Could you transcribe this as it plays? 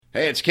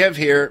Hey, it's Kev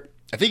here.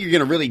 I think you're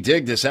going to really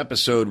dig this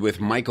episode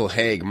with Michael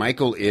Hauge.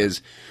 Michael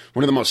is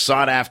one of the most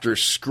sought-after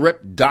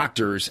script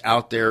doctors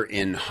out there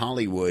in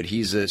Hollywood.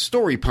 He's a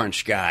story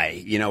punch guy.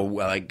 You know,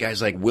 like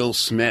guys like Will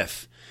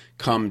Smith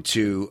come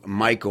to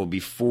Michael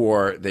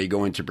before they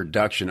go into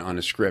production on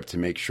a script to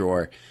make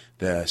sure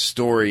the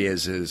story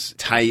is as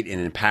tight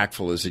and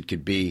impactful as it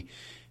could be.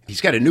 He's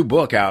got a new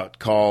book out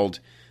called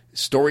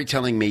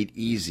Storytelling Made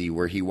Easy,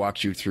 where he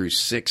walks you through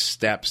 6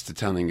 steps to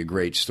telling a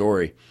great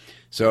story.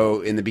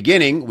 So in the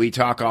beginning, we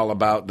talk all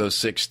about those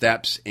 6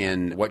 steps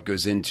and what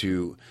goes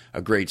into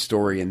a great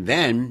story. And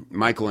then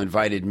Michael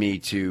invited me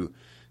to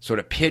sort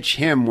of pitch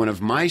him one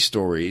of my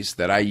stories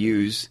that I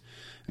use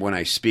when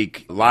I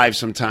speak live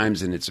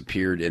sometimes, and it's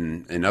appeared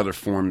in other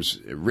forms,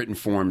 written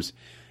forms.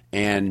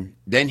 And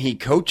then he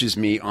coaches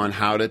me on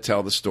how to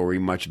tell the story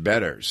much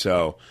better.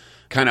 So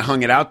kind of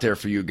hung it out there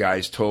for you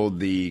guys, told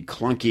the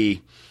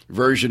clunky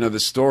version of the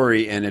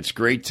story, and it's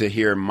great to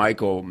hear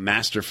Michael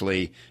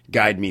masterfully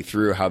guide me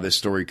through how this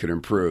story could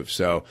improve.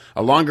 So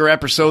a longer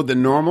episode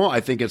than normal. I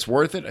think it's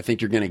worth it. I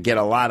think you're going to get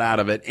a lot out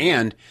of it.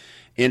 And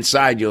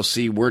inside, you'll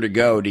see where to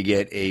go to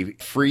get a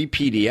free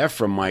PDF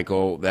from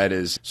Michael that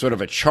is sort of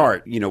a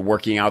chart, you know,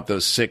 working out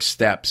those 6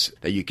 steps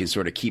that you can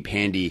sort of keep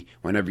handy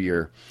whenever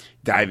you're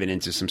diving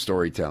into some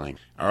storytelling.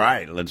 All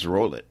right, let's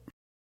roll it.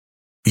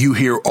 You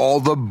hear all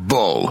the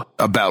bull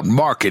about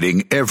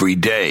marketing every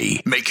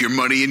day. Make your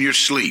money in your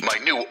sleep.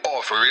 My new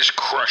offer is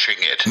crushing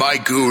it. My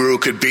guru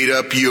could beat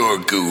up your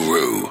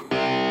guru.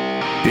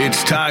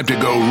 It's time to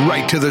go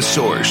right to the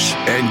source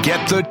and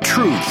get the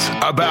truth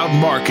about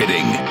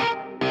marketing.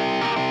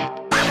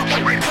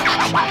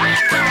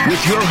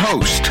 With your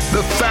host,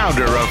 the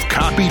founder of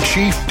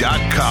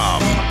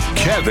CopyChief.com,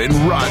 Kevin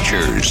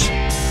Rogers.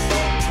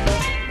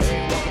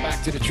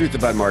 To the truth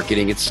about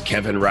marketing. It's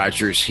Kevin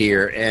Rogers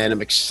here, and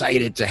I'm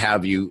excited to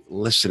have you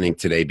listening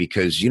today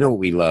because you know what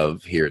we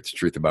love here at The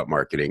Truth About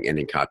Marketing and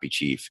in Copy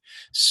Chief?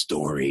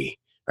 Story,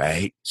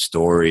 right?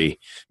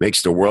 Story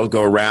makes the world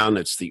go around.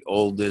 It's the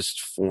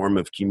oldest form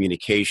of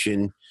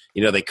communication.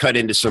 You know, they cut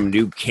into some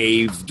new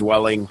cave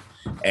dwelling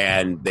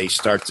and they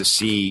start to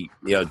see,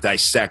 you know,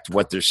 dissect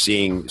what they're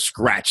seeing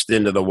scratched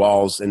into the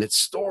walls, and it's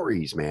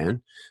stories,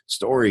 man.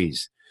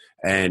 Stories.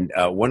 And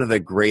one of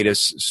the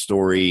greatest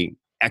story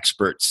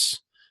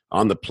experts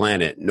on the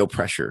planet, no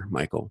pressure,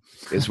 Michael,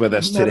 is with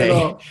us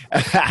today.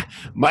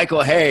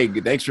 Michael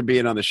Hauge, thanks for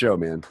being on the show,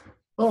 man.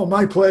 Oh,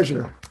 my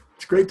pleasure.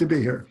 It's great to be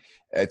here.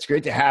 It's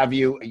great to have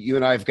you. You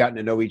and I have gotten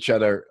to know each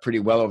other pretty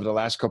well over the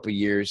last couple of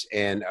years,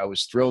 and I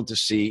was thrilled to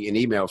see an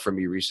email from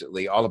you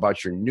recently all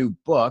about your new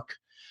book,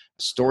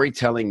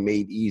 Storytelling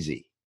Made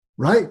Easy.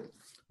 Right.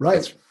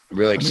 It's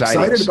really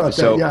exciting. I'm excited about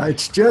that. Yeah,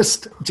 it's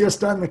just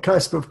on the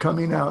cusp of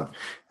coming out.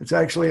 It's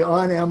actually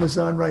on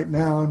Amazon right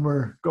now, and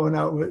we're going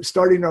out with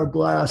starting our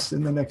blast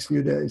in the next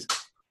few days.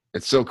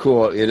 It's so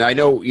cool. And I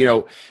know, you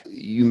know,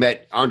 you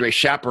met Andre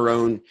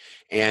Chaperone,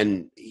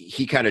 and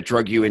he kind of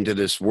drug you into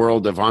this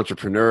world of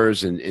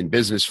entrepreneurs and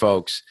business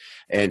folks.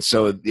 And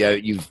so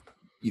you've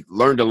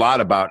learned a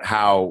lot about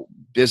how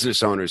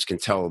business owners can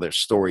tell their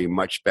story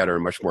much better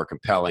and much more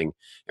compelling.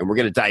 And we're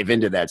going to dive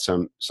into that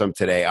some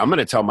today. I'm going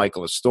to tell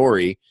Michael a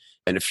story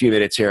in a few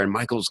minutes here, and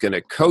Michael's going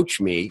to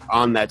coach me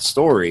on that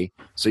story.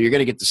 So you're going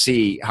to get to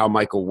see how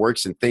Michael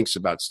works and thinks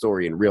about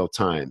story in real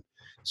time.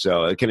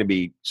 So it's going to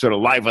be sort of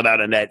live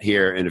without a net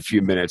here in a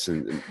few minutes,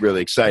 and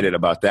really excited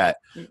about that.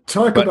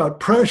 Talk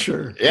about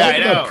pressure. Yeah, I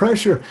know. About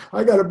pressure.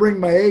 I got to bring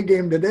my A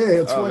game today.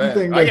 It's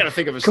thing. I got to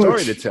think of a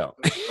story to tell.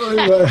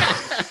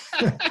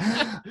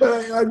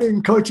 But I've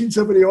been coaching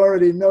somebody who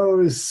already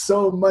knows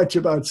so much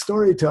about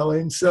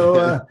storytelling.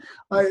 So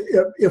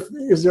if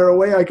is there a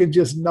way I can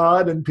just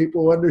nod and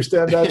people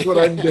understand that's what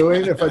I'm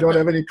doing if I don't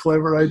have any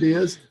clever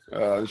ideas?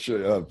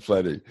 Sure,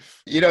 plenty.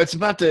 You know, it's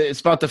about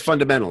the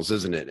fundamentals,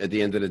 isn't it? At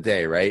the end of the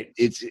day, right?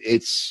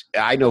 It's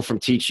I know from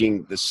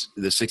teaching the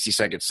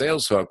 60-second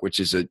sales hook, which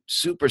is a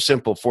super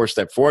simple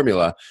 4-step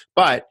formula,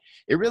 but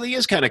it really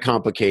is kind of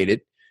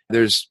complicated.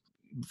 There's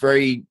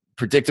very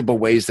predictable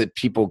ways that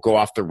people go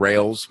off the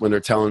rails when they're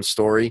telling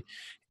story.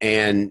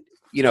 And,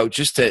 you know,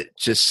 just to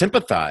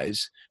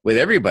sympathize with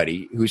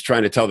everybody who's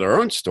trying to tell their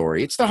own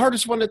story, it's the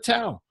hardest one to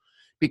tell,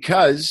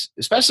 because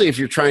especially if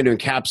you're trying to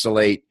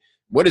encapsulate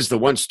what is the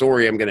one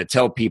story I'm going to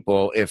tell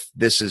people if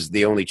this is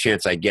the only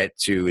chance I get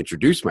to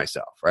introduce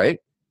myself, right?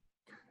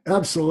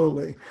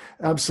 Absolutely.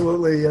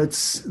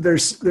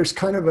 There's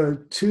kind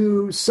of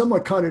two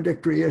somewhat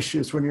contradictory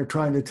issues when you're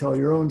trying to tell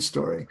your own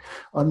story.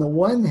 On the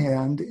one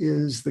hand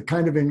is the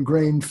kind of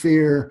ingrained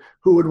fear,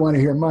 who would want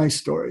to hear my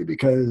story?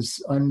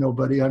 Because I'm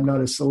nobody, I'm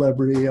not a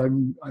celebrity,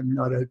 I'm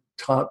not a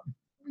top,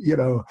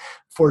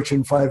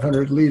 Fortune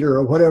 500 leader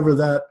or whatever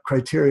that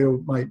criteria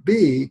might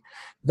be.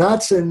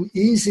 That's an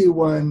easy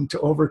one to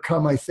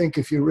overcome, I think,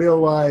 if you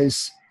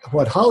realize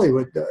what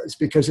Hollywood does,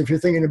 because if you're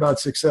thinking about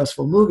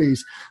successful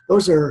movies,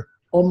 those are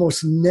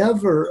almost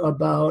never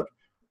about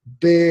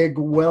big,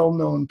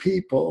 well-known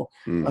people.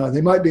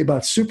 They might be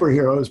about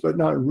superheroes, but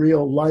not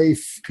real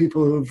life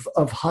people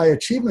of high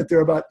achievement. They're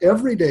about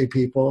everyday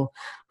people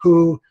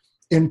who,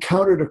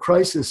 encountered a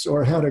crisis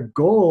or had a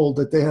goal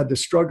that they had to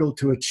struggle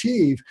to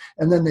achieve,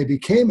 and then they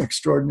became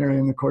extraordinary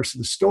in the course of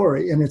the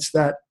story. And it's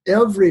that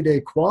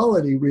everyday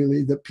quality,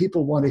 really, that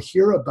people want to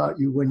hear about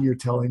you when you're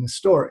telling a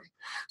story.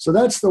 So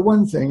that's the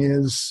one thing,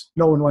 is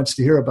no one wants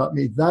to hear about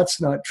me.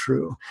 That's not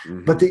true.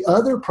 Mm-hmm. But the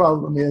other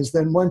problem is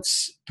then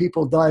once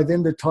people dive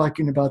into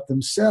talking about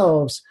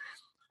themselves,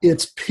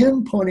 it's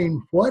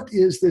pinpointing what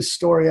is this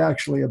story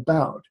actually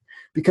about.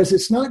 Because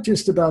it's not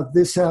just about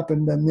this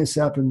happened, then this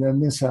happened, then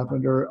this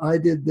happened, or I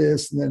did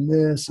this, and then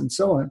this, and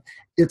so on.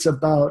 It's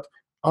about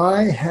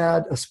I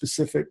had a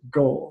specific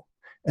goal,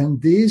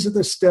 and these are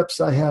the steps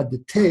I had to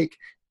take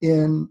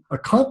in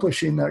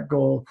accomplishing that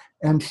goal,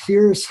 and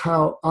here's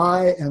how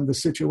I and the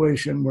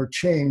situation were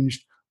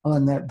changed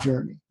on that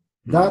journey.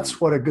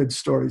 That's what a good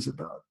story is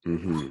about.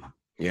 Mm-hmm.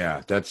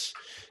 Yeah,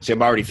 see,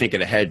 I'm already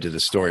thinking ahead to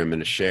the story I'm going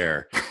to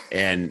share,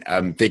 and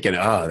I'm thinking,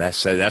 oh,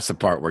 that's the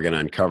part we're going to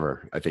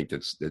uncover. I think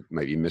that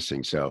might be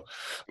missing. So,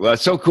 well,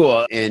 it's so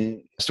cool.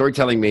 And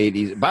storytelling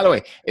by the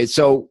way, it's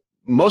so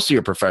most of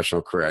your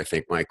professional career, I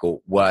think,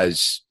 Michael,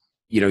 was,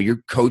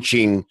 you're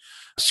coaching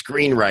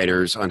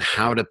screenwriters on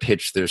how to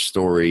pitch their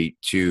story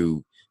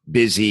to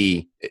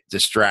busy,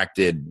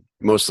 distracted,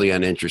 mostly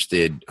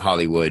uninterested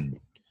Hollywood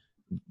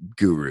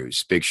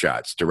gurus, big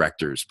shots,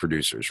 directors,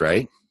 producers,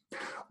 right?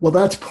 Well,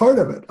 that's part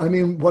of it. I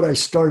mean, what I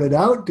started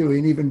out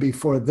doing even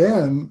before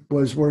then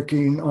was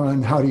working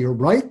on how do you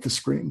write the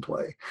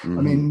screenplay. Mm-hmm.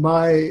 I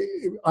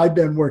mean, I've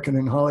been working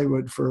in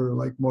Hollywood for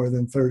like more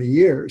than 30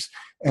 years.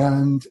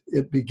 And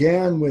it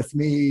began with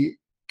me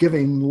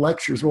giving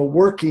lectures,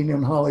 working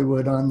in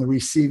Hollywood on the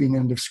receiving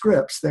end of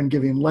scripts, then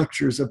giving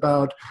lectures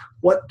about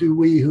what do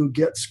we who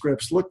get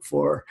scripts look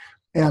for.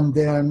 And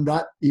then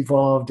that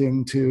evolved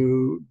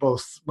into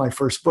both my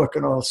first book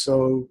and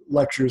also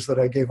lectures that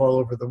I gave all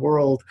over the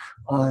world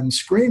on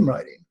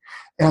screenwriting.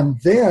 And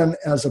then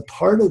as a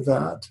part of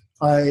that,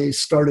 I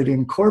started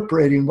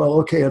incorporating,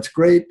 it's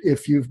great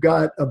if you've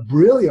got a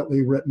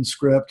brilliantly written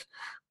script,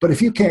 but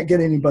if you can't get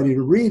anybody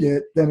to read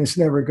it, then it's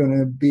never going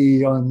to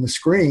be on the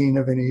screen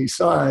of any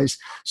size.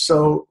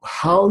 So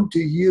how do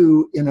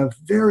you, in a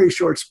very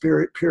short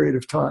period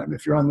of time,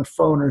 if you're on the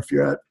phone or if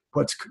you're at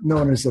what's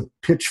known as a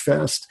pitch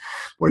fest,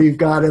 where you've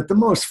got at the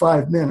most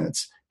 5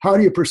 minutes, how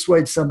do you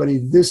persuade somebody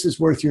this is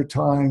worth your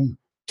time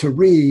to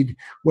read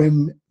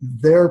when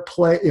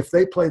if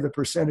they play the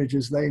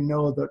percentages, they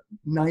know that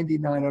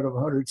 99 out of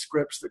 100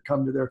 scripts that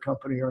come to their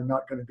company are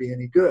not going to be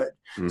any good.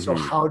 Mm-hmm. So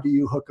how do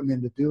you hook them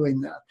into doing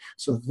that?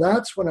 So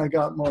that's when I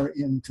got more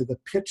into the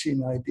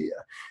pitching idea.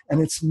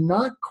 And it's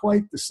not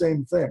quite the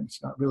same thing.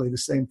 It's not really the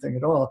same thing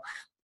at all.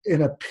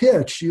 In a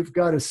pitch, you've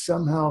got to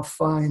somehow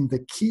find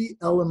the key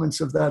elements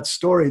of that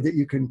story that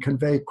you can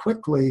convey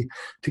quickly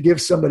to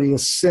give somebody a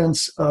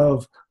sense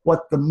of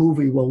what the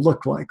movie will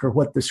look like or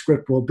what the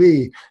script will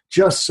be,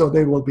 just so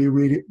they will be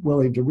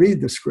willing to read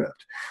the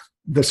script.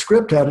 The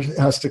script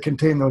has to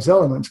contain those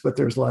elements, but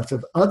there's lots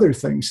of other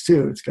things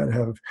too. It's got to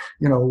have,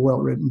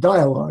 well-written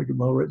dialogue, a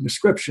well-written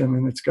description,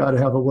 and it's got to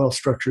have a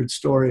well-structured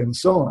story and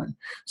so on.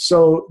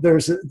 So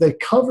they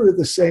cover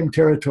the same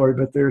territory,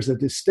 but there's a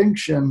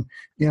distinction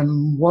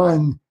in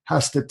one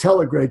has to tell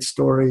a great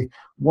story,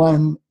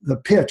 one, the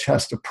pitch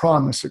has to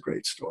promise a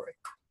great story.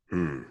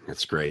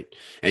 That's great.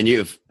 And you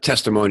have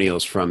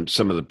testimonials from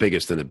some of the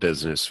biggest in the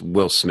business,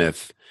 Will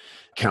Smith,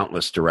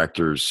 countless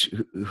directors.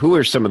 Who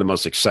are some of the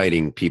most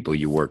exciting people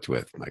you worked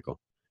with, Michael?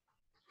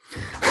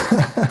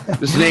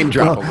 Just name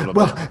drop a little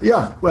bit.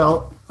 Yeah.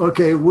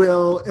 Okay,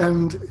 Will,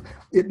 and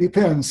it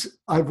depends.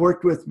 I've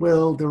worked with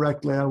Will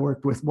directly. I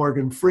worked with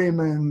Morgan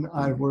Freeman.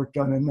 I've worked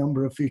on a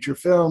number of feature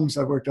films.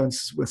 I've worked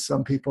with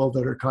some people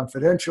that are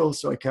confidential,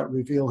 so I can't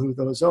reveal who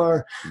those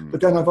are.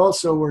 But then I've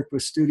also worked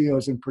with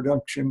studios and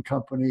production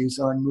companies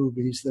on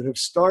movies that have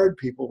starred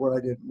people where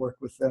I didn't work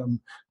with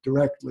them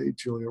directly,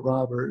 Julia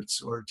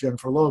Roberts or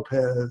Jennifer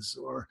Lopez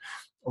or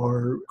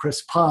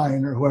Chris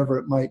Pine or whoever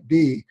it might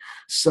be.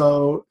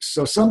 So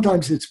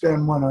sometimes it's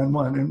been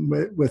one-on-one. And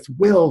with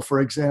Will,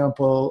 for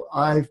example,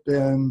 I've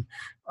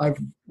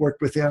worked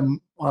with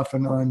him off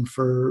and on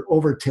for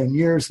over 10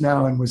 years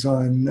now and was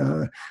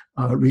on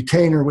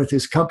retainer with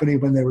his company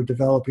when they were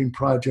developing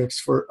projects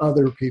for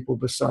other people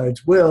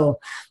besides Will.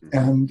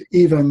 And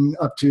even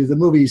up to the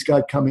movie he's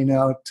got coming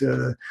out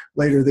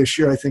later this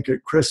year, I think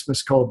at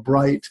Christmas, called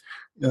Bright.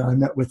 I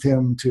met with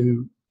him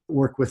to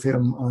work with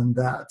him on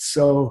that.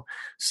 So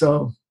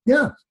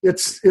yeah,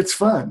 it's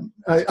fun.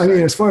 I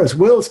mean, as far as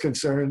Will's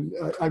concerned,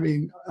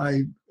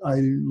 I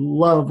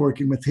love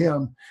working with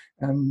him.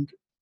 And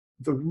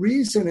the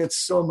reason it's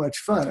so much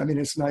fun,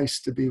 it's nice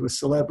to be with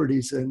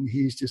celebrities and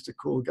he's just a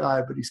cool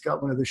guy, but he's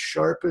got one of the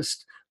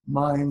sharpest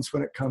minds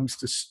when it comes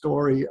to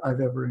story I've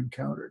ever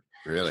encountered.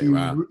 Really?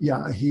 Wow.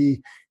 Yeah,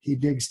 he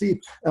digs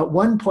deep. At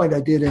one point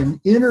I did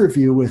an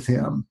interview with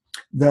him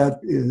that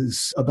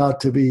is about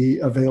to be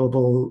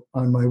available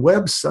on my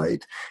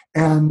website.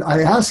 And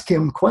I asked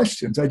him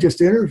questions. I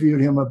just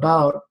interviewed him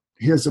about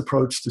his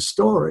approach to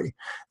story,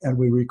 and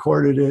we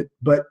recorded it.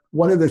 But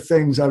one of the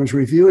things, I was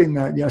reviewing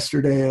that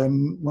yesterday,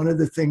 and one of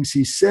the things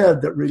he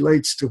said that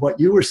relates to what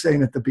you were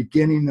saying at the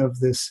beginning of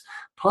this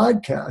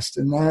podcast,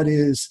 and that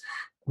is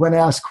when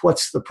asked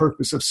what's the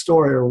purpose of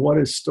story or what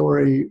is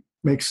story,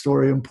 makes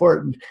story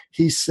important,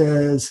 he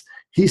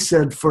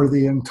said for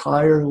the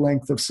entire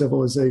length of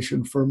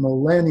civilization, for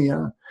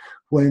millennia,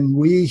 when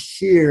we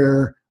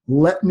hear,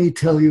 let me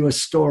tell you a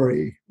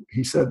story,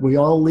 he said, we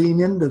all lean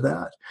into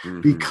that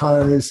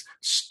because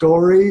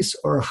stories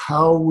are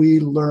how we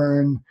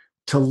learn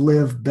to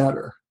live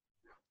better,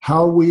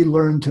 how we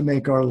learn to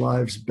make our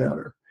lives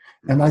better.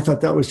 And I thought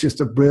that was just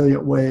a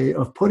brilliant way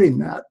of putting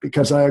that,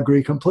 because I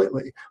agree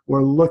completely.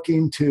 We're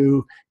looking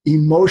to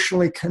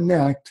emotionally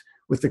connect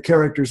with the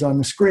characters on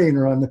the screen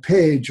or on the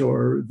page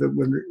or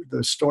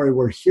the story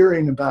we're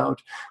hearing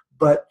about.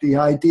 But the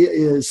idea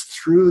is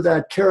through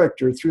that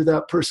character, through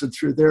that person,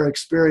 through their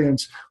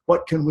experience,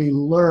 what can we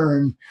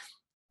learn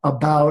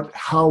about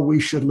how we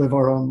should live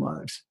our own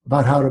lives,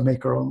 about how to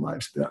make our own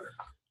lives better?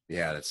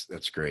 Yeah,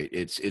 that's great.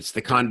 It's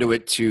the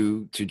conduit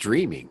to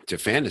dreaming, to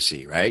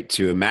fantasy, right?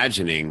 To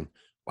imagining,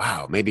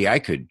 wow, maybe I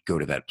could go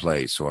to that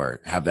place or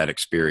have that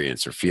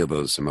experience or feel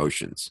those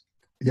emotions.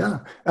 Yeah,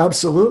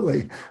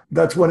 absolutely.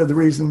 That's one of the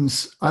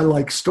reasons I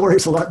like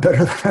stories a lot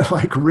better than I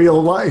like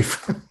real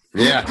life.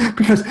 Yeah.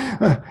 Because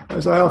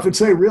as I often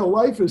say, real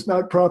life is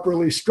not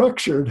properly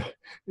structured.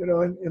 You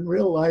know, in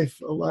real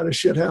life, a lot of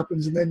shit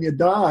happens and then you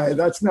die.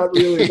 That's not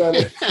really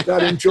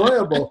that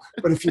enjoyable.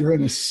 But if you're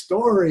in a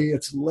story,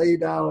 it's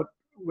laid out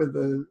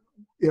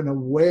in a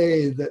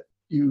way that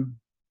you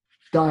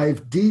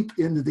dive deep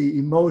into the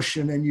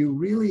emotion and you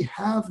really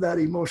have that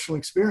emotional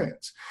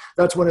experience.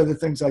 That's one of the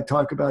things I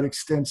talk about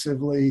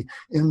extensively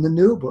in the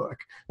new book,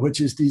 which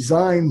is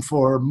designed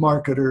for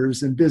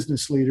marketers and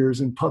business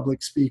leaders and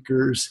public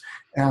speakers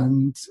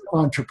and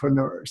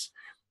entrepreneurs.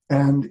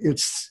 And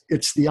it's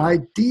the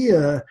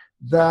idea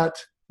that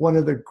one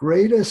of the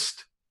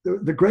greatest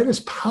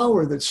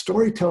power that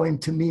storytelling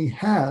to me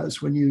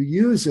has when you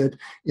use it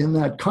in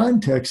that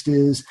context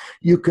is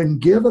you can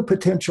give a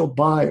potential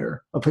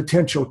buyer, a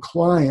potential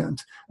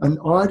client, an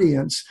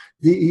audience,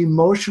 the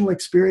emotional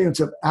experience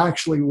of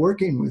actually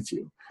working with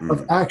you,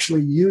 of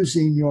actually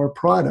using your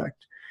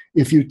product.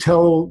 If you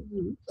tell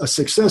a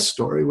success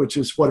story, which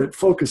is what it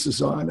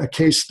focuses on, a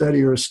case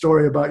study or a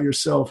story about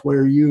yourself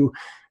where you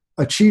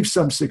achieve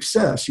some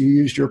success, you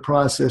used your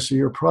process or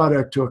your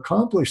product to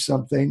accomplish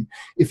something.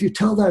 If you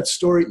tell that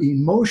story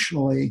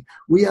emotionally,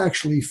 we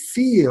actually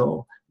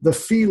feel the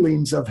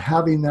feelings of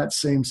having that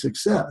same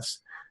success.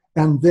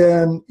 And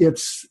then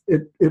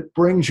it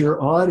brings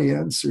your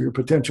audience or your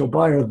potential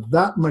buyer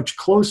that much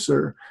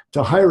closer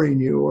to hiring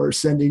you or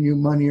sending you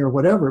money or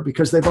whatever,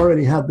 because they've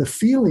already had the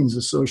feelings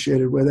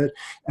associated with it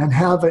and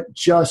haven't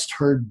just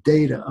heard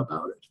data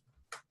about it.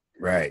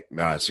 Right.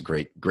 Wow, that's a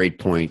great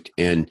point.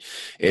 And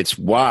it's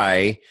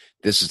why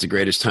this is the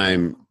greatest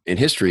time in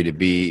history to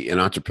be an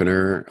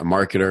entrepreneur, a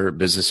marketer, a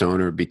business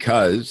owner,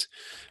 because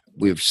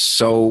it's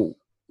so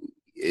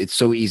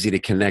easy to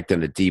connect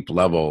on a deep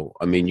level.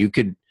 I mean, you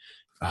could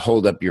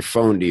hold up your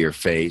phone to your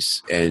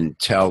face and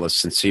tell a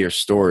sincere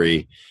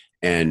story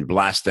and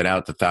blast it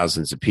out to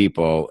thousands of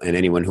people, and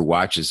anyone who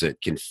watches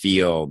it can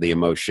feel the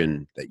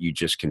emotion that you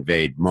just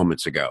conveyed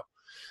moments ago.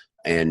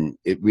 And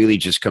it really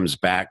just comes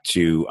back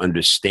to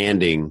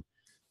understanding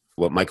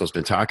what Michael's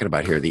been talking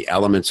about here, the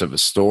elements of a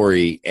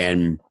story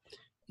and,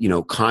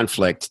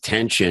 conflict,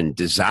 tension,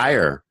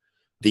 desire,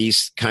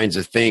 these kinds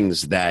of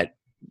things that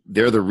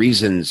they're the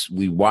reasons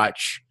we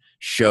watch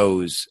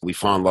shows, we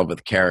fall in love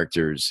with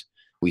characters,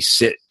 we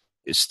sit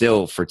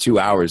still for 2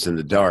 hours in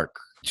the dark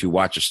to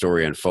watch a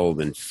story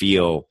unfold and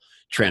feel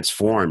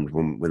transformed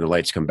when the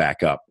lights come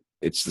back up.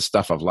 It's the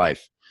stuff of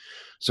life.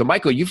 So,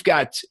 Michael, you've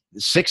got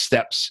 6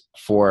 steps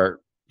for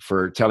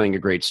telling a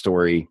great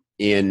story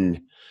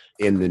in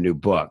the new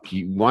book.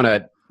 You want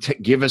to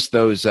give us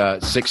those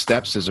 6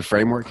 steps as a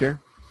framework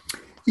here?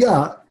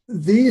 Yeah,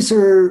 these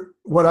are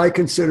what I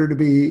consider to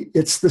be,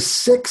 it's the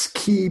 6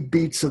 key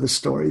beats of the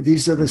story.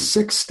 These are the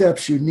 6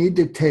 steps you need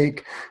to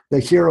take the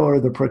hero or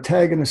the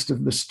protagonist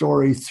of the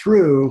story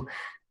through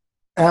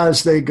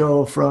as they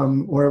go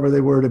from wherever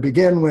they were to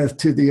begin with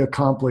to the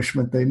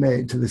accomplishment they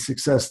made, to the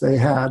success they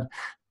had,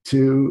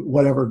 to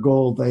whatever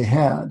goal they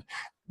had.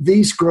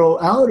 These grow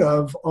out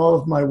of all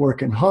of my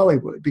work in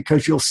Hollywood,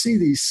 because you'll see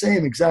these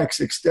same exact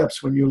 6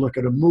 steps when you look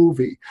at a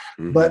movie.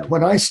 Mm-hmm. But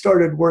when I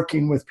started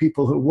working with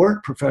people who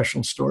weren't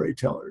professional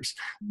storytellers,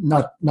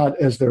 not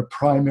as their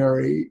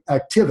primary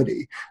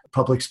activity,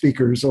 public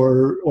speakers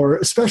or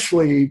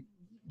especially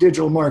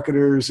digital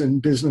marketers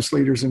and business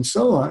leaders and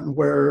so on,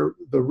 where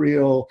the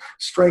real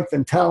strength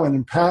and talent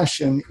and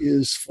passion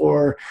is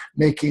for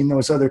making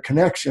those other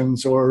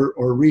connections or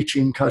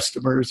reaching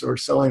customers or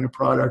selling a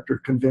product or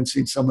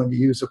convincing someone to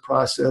use a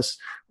process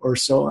or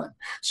so on.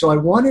 So I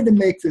wanted to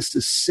make this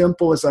as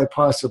simple as I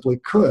possibly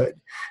could.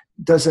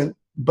 Doesn't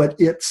but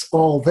it's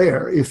all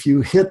there. If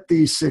you hit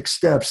these 6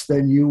 steps,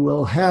 then you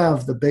will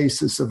have the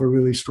basis of a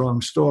really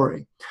strong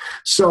story.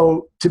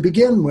 So to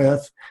begin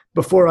with,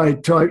 before I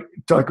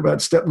talk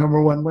about step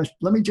number 1,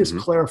 let me just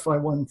clarify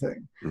one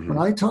thing. When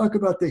I talk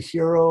about the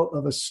hero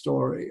of a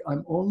story,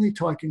 I'm only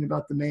talking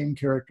about the main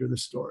character of the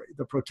story,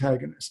 the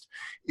protagonist.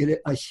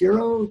 A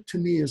hero to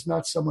me is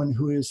not someone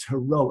who is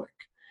heroic.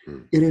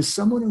 It is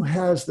someone who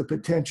has the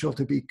potential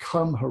to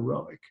become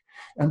heroic.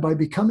 And by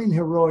becoming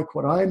heroic,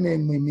 what I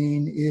mainly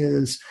mean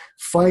is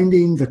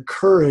finding the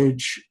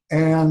courage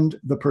and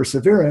the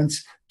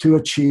perseverance to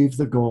achieve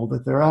the goal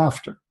that they're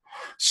after.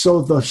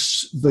 So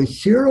the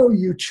hero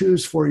you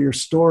choose for your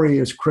story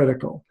is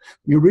critical.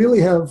 You really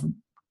have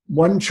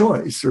one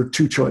choice, or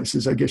 2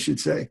 choices, I guess you'd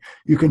say.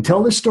 You can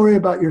tell the story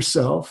about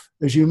yourself,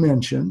 as you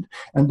mentioned,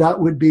 and that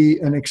would be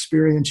an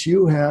experience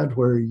you had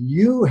where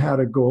you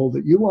had a goal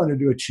that you wanted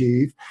to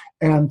achieve,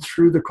 and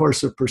through the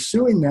course of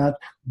pursuing that,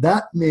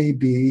 that may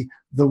be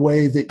the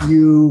way that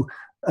you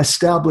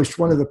established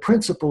one of the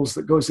principles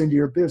that goes into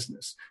your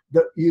business,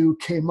 that you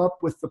came up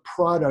with the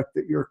product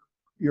that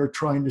you're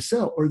trying to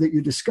sell, or that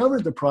you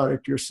discovered the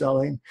product you're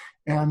selling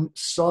and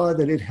saw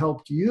that it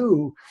helped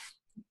you,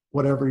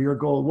 whatever your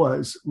goal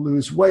was,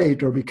 lose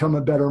weight or become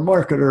a better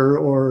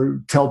marketer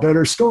or tell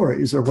better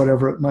stories or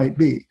whatever it might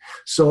be.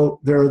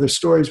 So there are the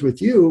stories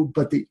with you,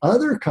 but the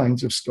other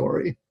kinds of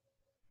story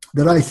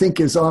that I think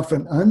is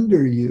often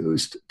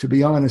underused, to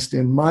be honest,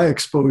 in my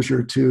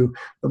exposure to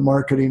the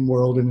marketing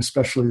world, and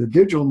especially the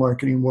digital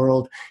marketing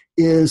world,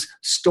 is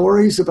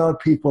stories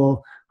about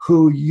people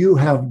who you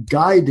have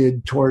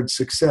guided towards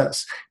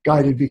success.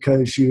 Guided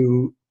because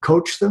you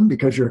coach them,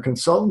 because you're a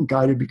consultant,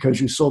 guided because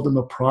you sold them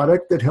a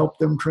product that helped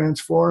them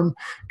transform,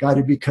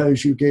 guided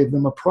because you gave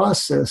them a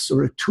process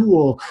or a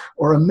tool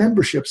or a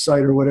membership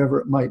site or whatever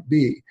it might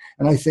be.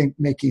 And I think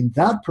making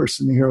that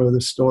person the hero of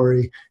the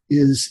story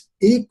is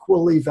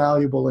equally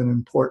valuable and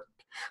important.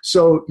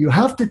 So you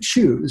have to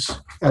choose,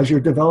 as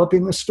you're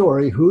developing the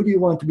story, who do you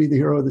want to be the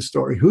hero of the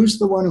story? Who's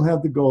the one who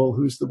had the goal?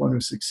 Who's the one who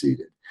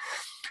succeeded?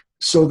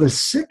 So the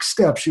 6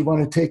 steps you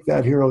want to take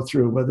that hero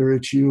through, whether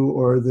it's you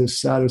or the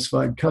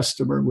satisfied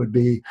customer, would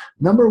be,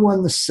 number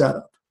 1, the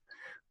setup.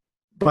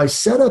 By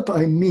setup,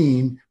 I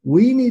mean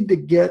we need to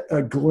get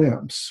a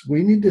glimpse.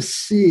 We need to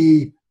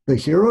see the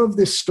hero of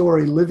this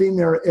story living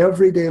their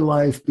everyday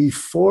life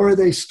before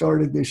they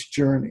started this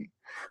journey,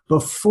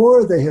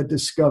 before they had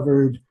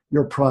discovered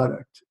your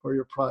product or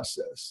your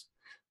process,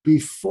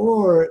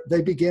 before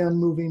they began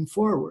moving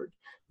forward.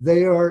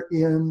 They are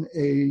in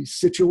a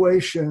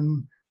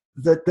situation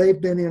that they've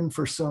been in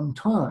for some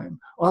time.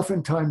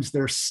 Oftentimes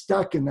they're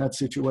stuck in that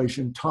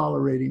situation,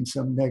 tolerating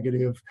some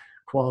negative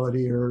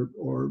quality or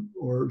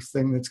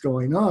thing that's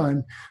going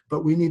on,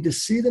 but we need to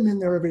see them in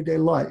their everyday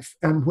life.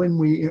 And when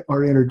we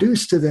are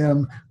introduced to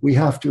them, we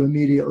have to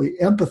immediately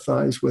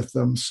empathize with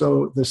them.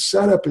 So the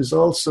setup is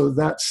also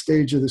that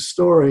stage of the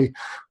story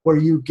where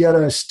you get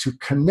us to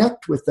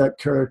connect with that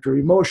character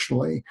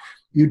emotionally.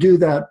 You do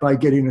that by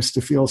getting us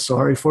to feel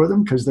sorry for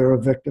them because they're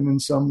a victim in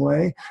some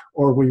way,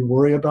 or we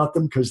worry about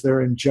them because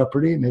they're in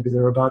jeopardy. Maybe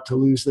they're about to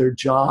lose their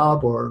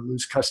job or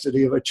lose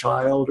custody of a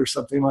child or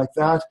something like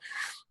that,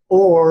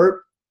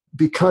 or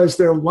because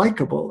they're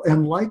likable.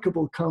 And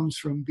likable comes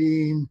from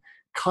being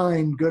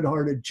kind,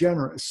 good-hearted,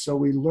 generous. So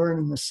we learn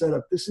in the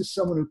setup, this is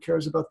someone who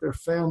cares about their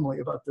family,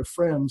 about their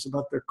friends,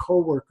 about their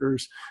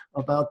coworkers,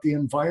 about the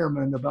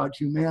environment, about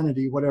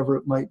humanity, whatever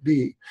it might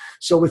be.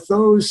 So with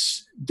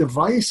those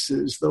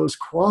devices, those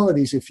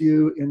qualities, if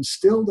you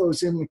instill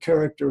those in the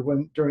character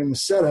during the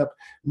setup,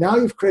 now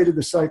you've created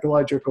the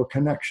psychological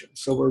connection.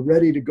 So we're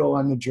ready to go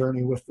on the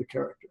journey with the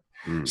character.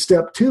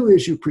 Step 2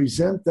 is you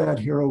present that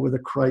hero with a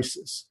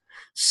crisis.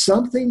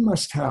 Something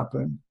must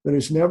happen that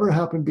has never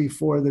happened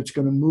before that's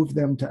going to move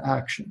them to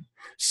action.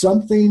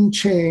 Something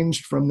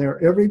changed from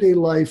their everyday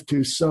life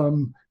to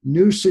some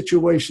new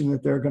situation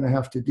that they're going to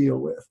have to deal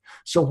with.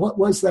 So what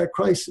was that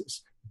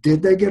crisis?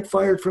 Did they get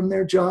fired from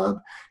their job?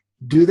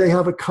 Do they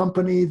have a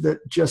company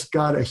that just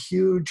got a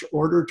huge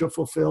order to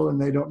fulfill and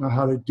they don't know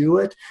how to do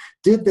it?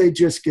 Did they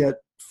just get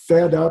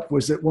fed up?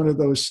 Was it one of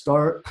those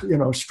straw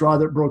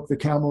that broke the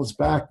camel's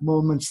back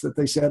moments that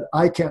they said,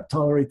 I can't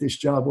tolerate this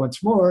job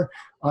once more.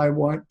 I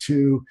want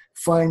to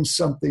find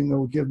something that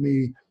will give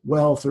me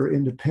wealth or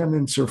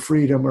independence or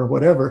freedom or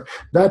whatever.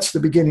 That's the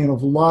beginning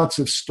of lots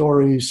of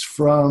stories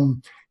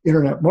from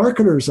internet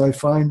marketers, I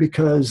find,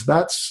 because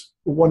that's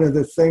one of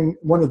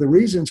the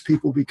reasons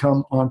people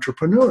become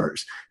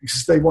entrepreneurs,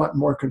 because they want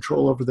more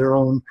control over their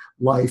own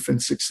life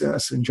and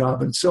success and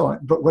job and so on.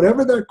 But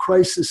whatever that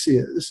crisis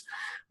is,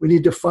 we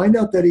need to find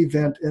out that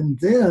event, and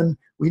then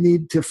we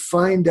need to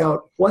find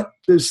out what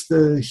does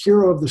the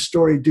hero of the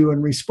story do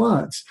in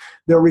response.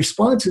 Their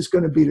response is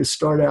going to be to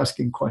start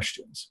asking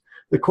questions.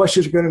 The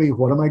questions are going to be,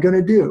 what am I going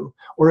to do?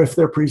 Or if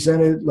they're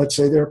presented, let's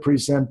say they're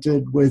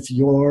presented with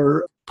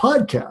your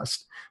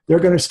podcast, they're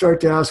going to start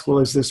to ask, well,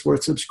 is this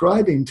worth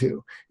subscribing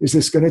to? Is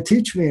this going to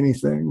teach me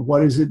anything?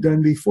 What has it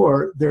done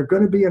before? They're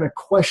going to be in a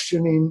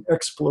questioning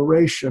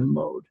exploration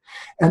mode.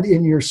 And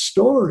in your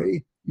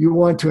story, you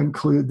want to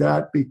include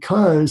that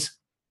because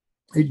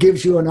it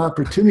gives you an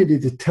opportunity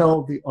to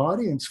tell the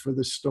audience for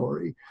the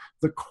story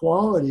the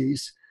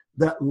qualities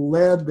that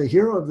led the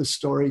hero of the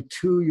story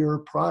to your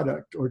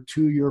product or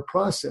to your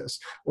process.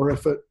 Or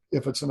if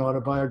it's an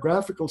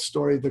autobiographical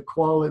story, the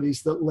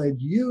qualities that led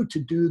you to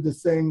do the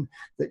thing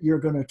that you're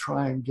going to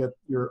try and get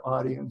your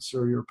audience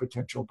or your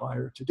potential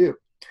buyer to do.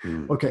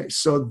 Okay,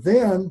 so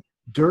then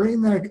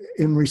during that,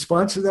 in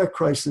response to that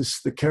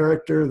crisis, the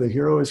character, the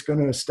hero, is going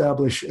to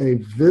establish a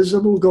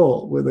visible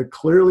goal with a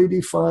clearly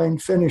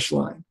defined finish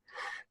line.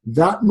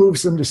 That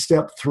moves them to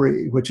step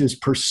 3, which is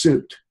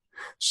pursuit.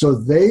 So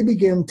they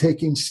begin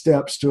taking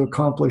steps to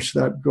accomplish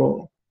that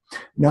goal.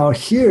 Now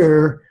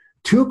here,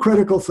 2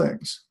 critical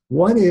things.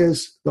 One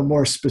is the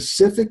more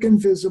specific and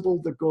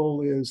visible the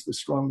goal is, the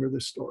stronger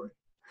the story.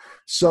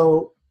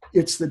 So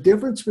it's the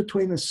difference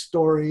between a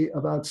story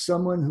about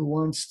someone who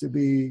wants to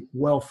be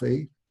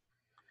wealthy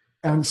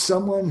and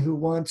someone who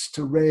wants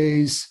to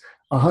raise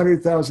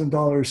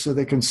 $100,000 so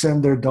they can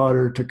send their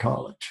daughter to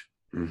college.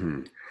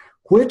 Mm-hmm.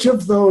 Which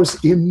of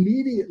those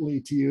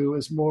immediately to you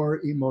is more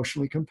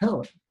emotionally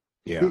compelling?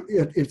 Yeah.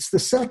 It's the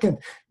second,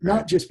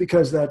 not just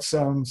because that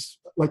sounds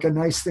like a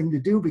nice thing to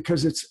do,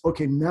 because it's,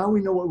 okay, now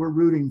we know what we're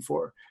rooting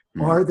for.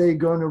 Mm-hmm. Are they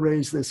going to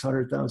raise this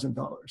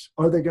 $100,000?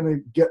 Are they going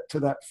to get to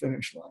that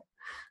finish line?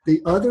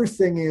 The other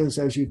thing is,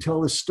 as you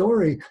tell the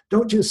story,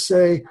 don't just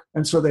say,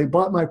 and so they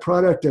bought my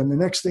product and the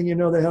next thing you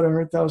know, they had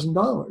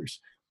 $100,000.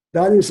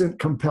 That isn't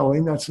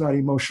compelling. That's not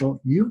emotional.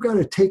 You've got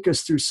to take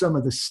us through some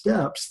of the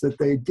steps that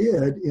they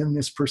did in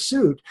this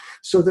pursuit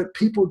so that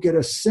people get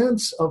a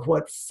sense of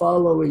what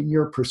following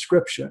your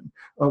prescription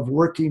of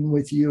working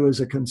with you as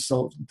a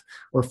consultant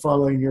or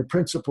following your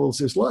principles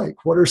is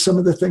like. What are some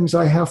of the things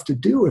I have to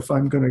do if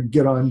I'm going to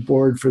get on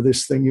board for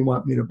this thing you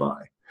want me to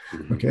buy?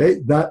 Mm-hmm.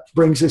 Okay, that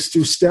brings us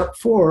to step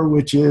 4,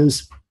 which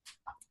is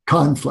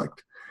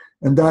conflict.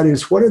 And that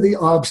is, what are the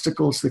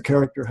obstacles the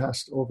character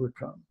has to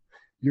overcome?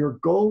 Your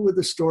goal with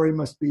the story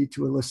must be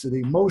to elicit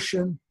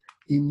emotion.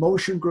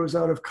 Emotion grows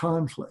out of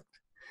conflict.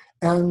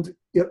 And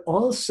it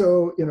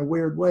also, in a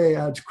weird way,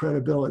 adds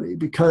credibility,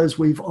 because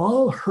we've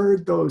all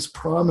heard those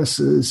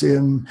promises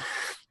in,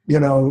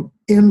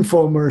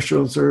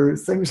 infomercials or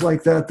things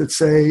like that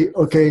say,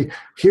 okay,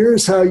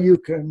 here's how you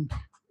can,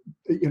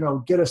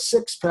 get a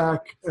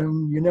 6-pack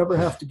and you never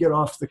have to get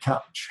off the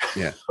couch.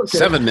 Yeah. Okay.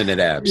 7-minute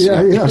abs.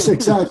 Yeah. Yes,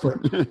 exactly.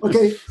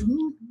 Okay.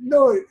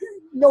 No.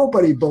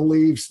 Nobody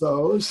believes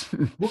those.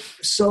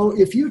 So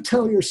if you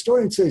tell your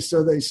story and say,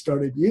 so they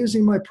started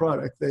using my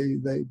product,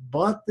 they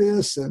bought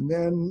this, and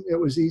then it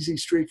was easy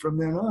street from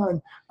then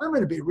on, I'm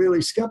going to be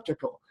really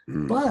skeptical.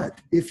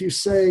 But if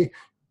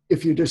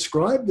you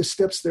describe the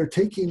steps they're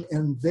taking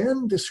and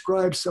then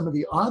describe some of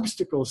the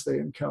obstacles they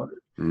encountered,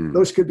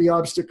 those could be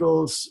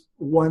obstacles.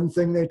 One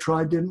thing they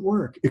tried didn't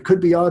work. It could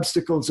be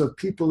obstacles of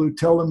people who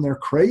tell them they're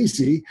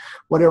crazy.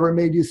 Whatever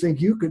made you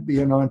think you could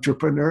be an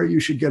entrepreneur,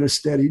 you should get a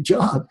steady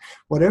job.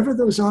 Whatever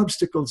those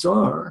obstacles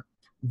are,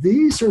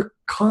 these are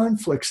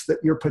conflicts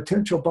that your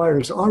potential buyer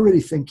is already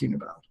thinking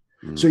about.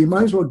 So you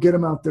might as well get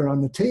them out there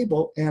on the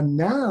table. And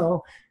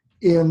now,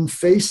 in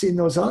facing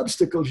those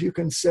obstacles, you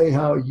can say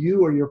how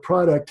you or your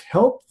product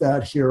helped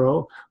that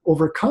hero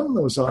overcome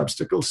those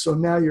obstacles. So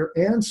now you're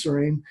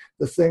answering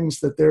the things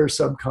that they're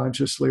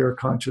subconsciously or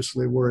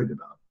consciously worried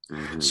about.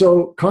 Mm-hmm.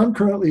 So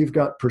concurrently, you've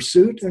got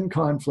pursuit and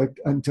conflict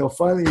until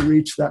finally you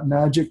reach that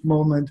magic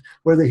moment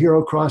where the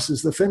hero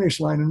crosses the finish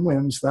line and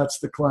wins. That's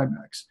the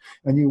climax.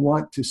 And you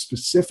want to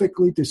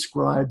specifically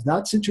describe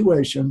that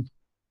situation,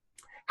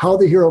 how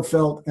the hero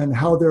felt, and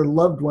how their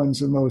loved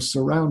ones and those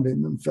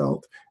surrounding them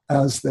felt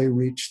as they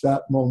reach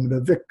that moment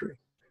of victory.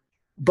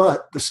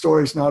 But the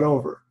story's not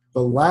over.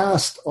 The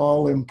last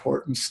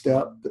all-important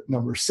step,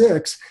 number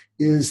 6,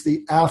 is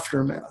the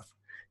aftermath.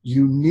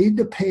 You need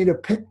to paint a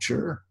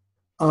picture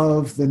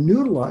of the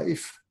new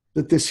life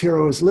that this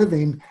hero is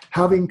living,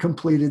 having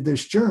completed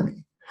this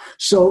journey.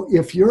 So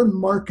if you're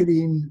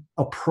marketing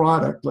a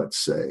product, let's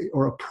say,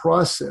 or a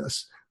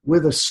process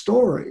with a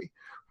story,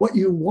 what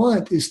you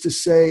want is to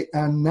say,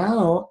 and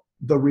now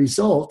the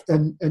result,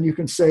 and you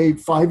can say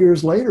 5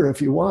 years later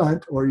if you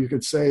want, or you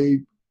could say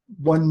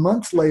 1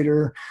 month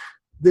later,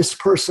 this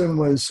person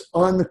was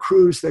on the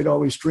cruise they'd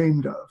always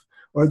dreamed of,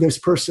 or this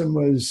person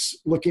was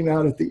looking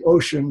out at the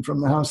ocean from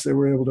the house they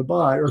were able to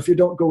buy. Or if you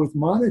don't go with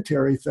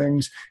monetary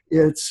things,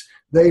 it's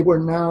they were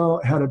now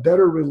had a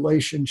better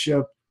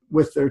relationship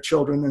with their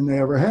children than they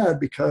ever had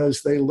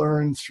because they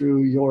learned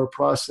through your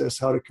process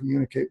how to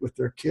communicate with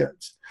their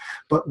kids.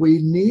 But we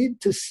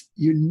need to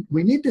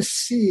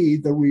see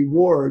the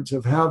rewards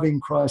of having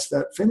crossed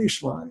that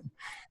finish line.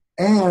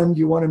 And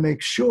you want to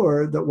make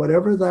sure that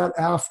whatever that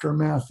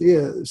aftermath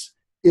is,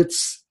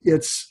 it's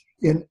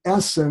in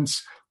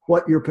essence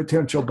what your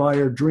potential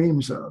buyer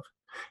dreams of.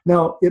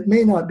 Now, it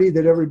may not be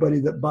that everybody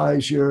that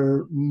buys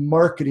your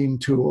marketing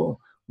tool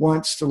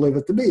wants to live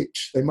at the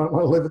beach. They might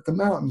want to live at the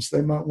mountains.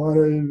 They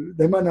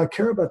might not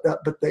care about that,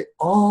 but they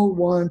all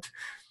want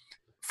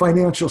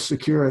financial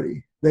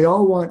security. They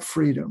all want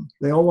freedom.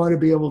 They all want to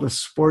be able to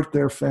support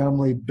their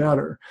family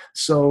better.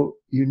 So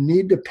you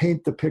need to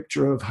paint the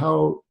picture of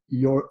how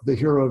the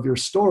hero of your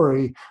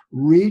story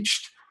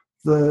reached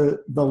the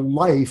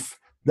life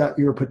that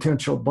your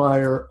potential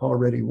buyer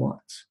already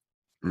wants.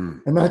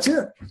 And that's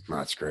it.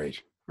 That's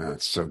great.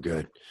 That's so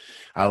good.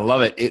 I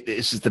love it.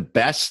 This is the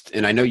best.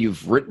 And I know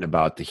you've written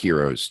about the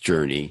hero's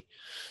journey.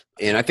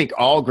 And I think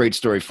all great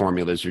story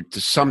formulas are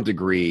to some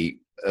degree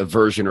a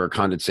version or a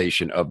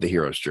condensation of the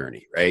hero's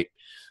journey, right?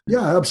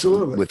 Yeah,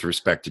 absolutely. With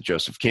respect to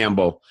Joseph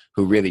Campbell,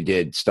 who really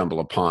did stumble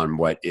upon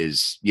what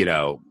is,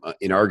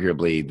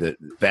 inarguably the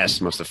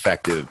best, most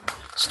effective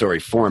story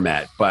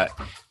format. But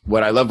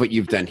what I love what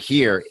you've done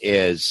here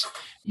is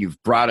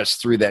you've brought us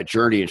through that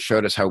journey and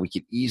showed us how we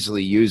could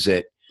easily use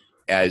it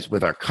as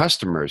with our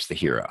customers, the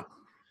hero.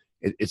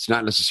 It's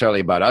not necessarily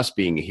about us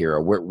being a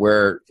hero.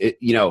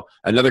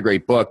 Another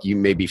great book you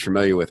may be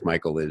familiar with,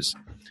 Michael, is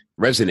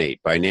Resonate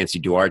by Nancy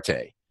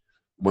Duarte.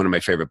 One of my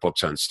favorite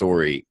books on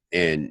story.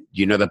 And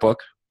do you know that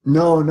book?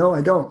 No,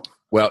 I don't.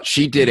 Well,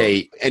 she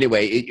did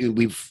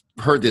we've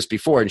heard this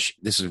before, and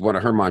this is one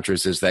of her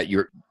mantras, is that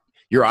your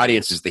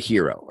audience is the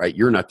hero, right?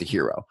 You're not the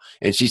hero.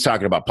 And she's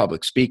talking about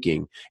public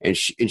speaking, and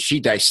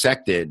she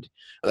dissected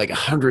like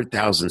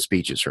 100,000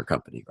 speeches, her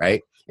company,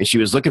 right? And she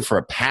was looking for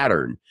a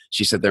pattern.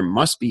 She said there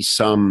must be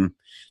some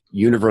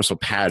universal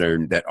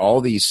pattern that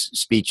all these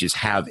speeches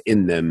have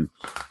in them.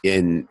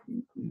 In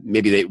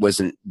maybe it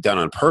wasn't done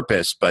on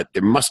purpose, but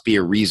there must be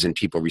a reason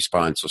people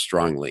respond so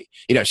strongly.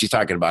 She's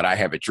talking about I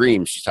Have a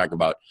Dream. She's talking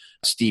about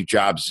Steve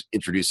Jobs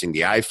introducing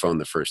the iPhone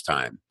the first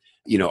time.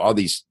 All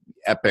these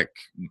epic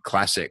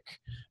classic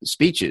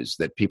speeches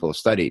that people have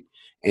studied.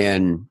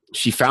 And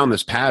she found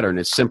this pattern.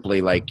 It's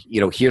simply like,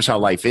 here's how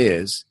life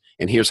is,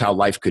 and here's how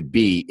life could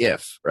be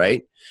if,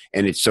 right?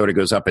 And it sort of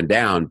goes up and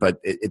down. But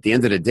at the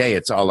end of the day,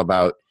 it's all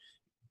about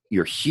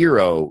your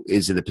hero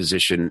is in the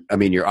position,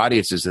 your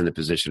audience is in the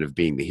position of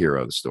being the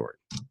hero of the story.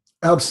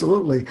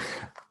 Absolutely.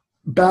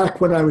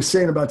 Back when I was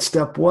saying about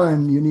step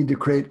one, you need to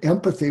create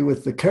empathy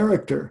with the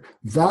character.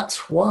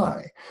 That's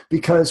why.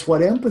 Because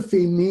what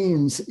empathy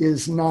means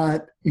is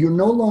you're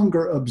no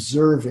longer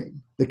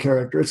observing the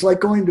character. It's like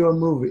going to a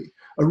movie.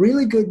 A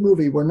really good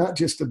movie, we're not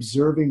just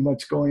observing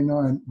what's going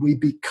on. We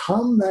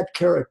become that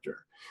character.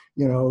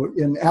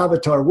 In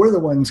Avatar, we're the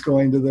ones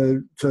going to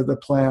the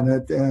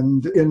planet,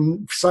 and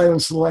in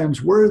Silence of the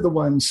Lambs, we're the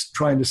ones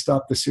trying to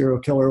stop the serial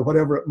killer, or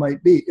whatever it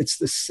might be. It's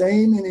the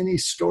same in any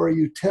story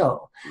you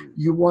tell.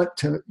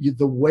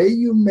 The way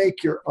you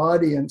make your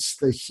audience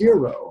the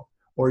hero,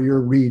 or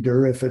your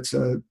reader, if it's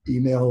an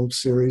email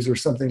series or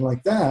something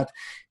like that,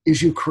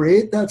 is you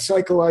create that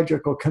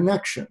psychological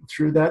connection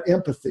through that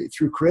empathy,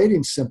 through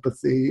creating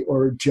sympathy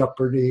or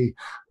jeopardy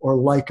or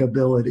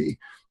likability.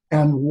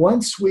 And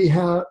once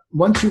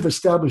you've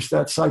established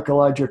that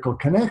psychological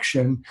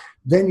connection,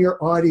 then your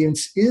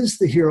audience is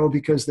the hero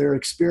because they're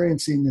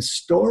experiencing the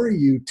story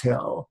you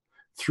tell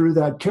through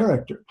that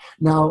character.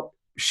 Now,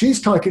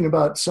 she's talking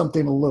about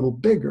something a little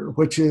bigger,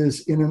 which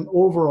is in an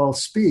overall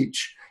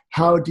speech,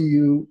 how do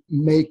you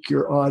make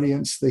your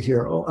audience the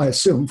hero? I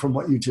assume from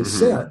what you just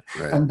said.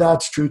 Right. And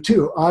that's true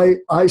too.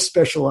 I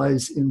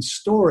specialize in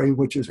story,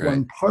 which is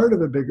one part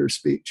of a bigger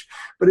speech,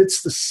 but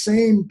it's the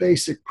same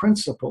basic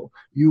principle.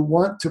 You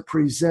want to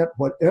present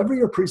whatever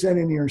you're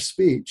presenting in your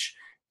speech.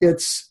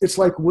 It's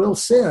like Will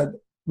said,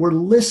 we're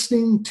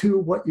listening to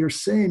what you're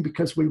saying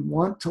because we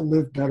want to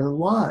live better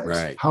lives.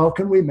 Right. How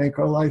can we make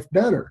our life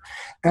better?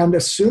 And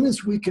as soon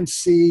as we can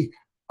see,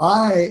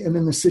 I am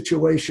in the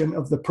situation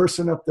of the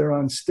person up there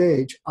on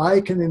stage, I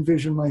can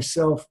envision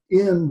myself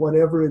in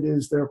whatever it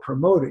is they're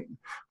promoting,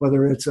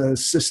 whether it's a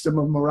system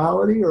of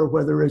morality or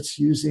whether it's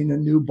using a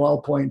new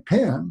ballpoint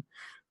pen.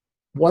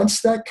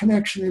 Once that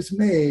connection is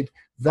made,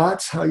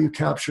 that's how you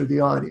capture the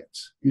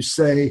audience. You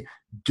say,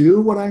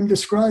 do what I'm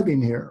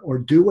describing here, or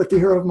do what the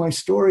hero of my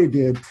story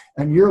did,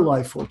 and your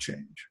life will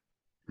change.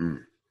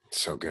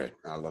 So good.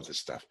 I love this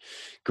stuff.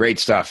 Great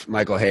stuff.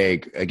 Michael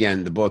Hauge.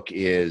 Again, the book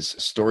is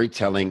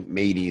Storytelling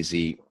Made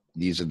Easy.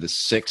 These are the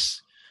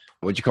 6,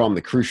 what'd you call them?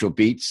 The crucial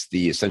beats,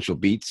 the essential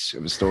beats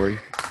of a story?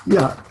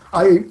 Yeah,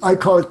 I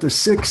call it the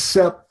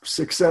 6-step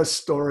success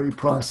story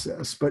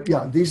process. But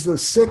yeah, these are the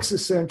 6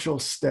 essential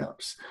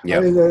steps. Yep.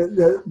 I mean,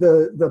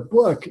 the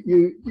book,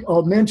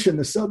 I'll mention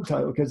the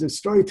subtitle because it's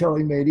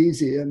Storytelling Made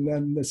Easy. And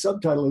then the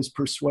subtitle is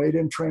Persuade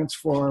and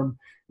Transform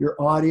Your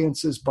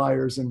Audiences,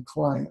 Buyers, and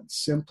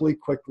Clients Simply,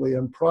 Quickly,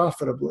 and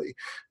Profitably.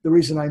 The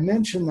reason I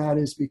mention that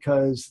is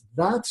because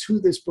that's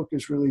who this book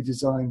is really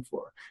designed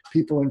for.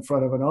 People in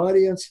front of an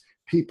audience,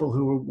 people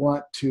who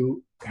want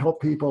to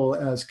help people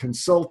as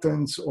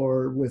consultants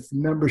or with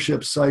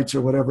membership sites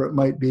or whatever it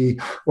might be,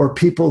 or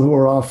people who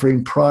are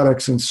offering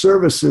products and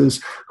services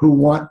who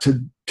want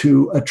to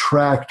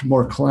attract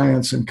more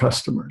clients and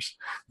customers.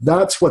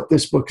 That's what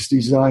this book is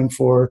designed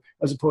for,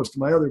 as opposed to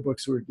my other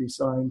books who are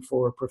designed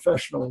for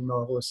professional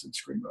novelists and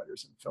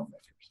screenwriters and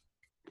filmmakers.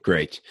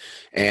 Great.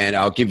 And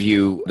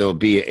there'll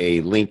be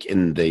a link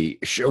in the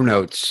show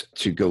notes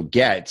to go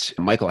get.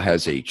 Michael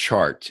has a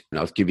chart, and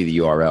I'll give you the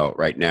URL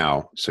right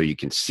now so you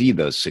can see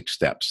those 6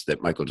 steps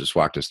that Michael just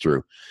walked us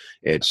through.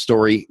 It's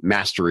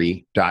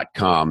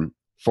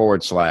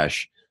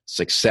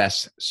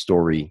storymastery.com/success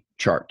story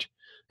chart.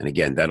 And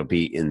again, that'll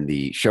be in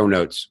the show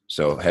notes.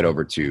 So head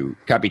over to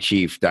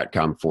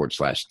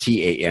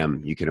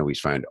copychief.com/TAM. You can always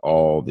find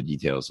all the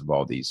details of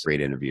all these great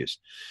interviews.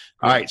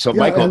 All right. So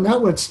Michael. And that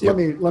one's, yep.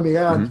 let me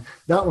add,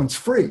 that one's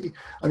free.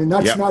 I mean,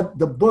 that's yep. not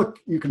the book.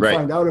 You can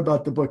find out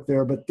about the book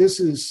there, but this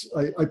is,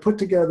 I put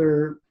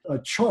together a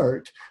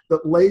chart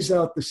that lays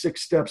out the 6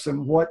 steps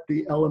and what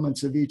the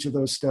elements of each of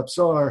those steps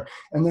are.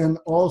 And then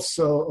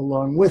also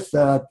along with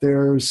that,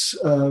 there's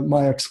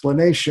my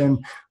explanation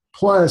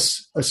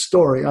plus a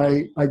story.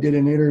 I did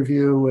an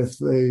interview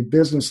with a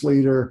business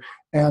leader,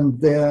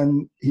 and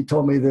then he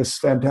told me this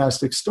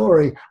fantastic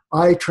story.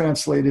 I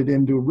translated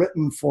into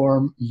written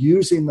form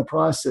using the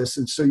process.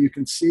 And so you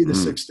can see the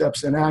 6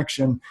 steps in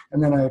action.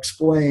 And then I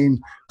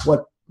explain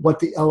what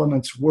the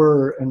elements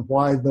were and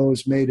why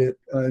those made it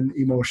an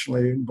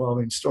emotionally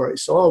involving story.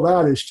 So all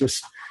that is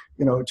just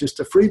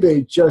a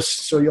freebie,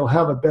 just so you'll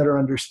have a better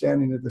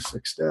understanding of the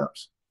 6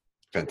 steps.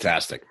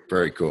 Fantastic.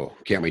 Very cool.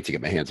 Can't wait to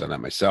get my hands on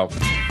that myself.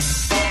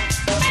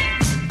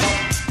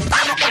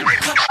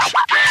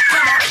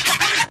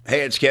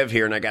 Hey, it's Kev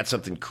here, and I got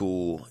something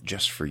cool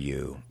just for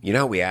you. You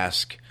know, we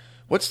ask,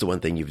 what's the one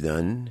thing you've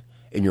done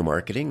in your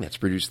marketing that's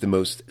produced the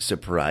most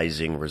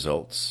surprising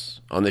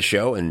results on the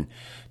show? And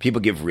people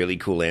give really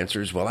cool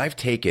answers. Well, I've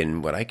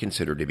taken what I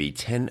consider to be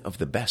 10 of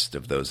the best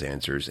of those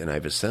answers, and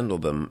I've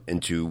assembled them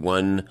into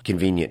one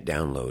convenient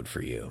download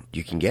for you.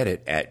 You can get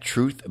it at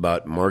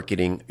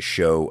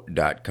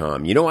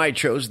truthaboutmarketingshow.com. You know why I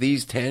chose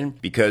these 10?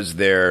 Because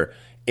they're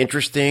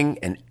interesting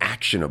and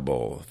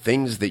actionable,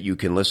 things that you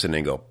can listen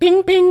and go,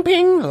 ping, ping,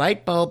 ping,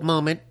 light bulb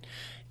moment,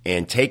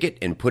 and take it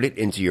and put it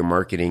into your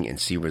marketing and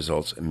see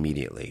results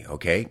immediately,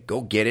 okay?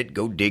 Go get it,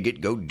 go dig it,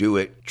 go do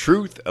it.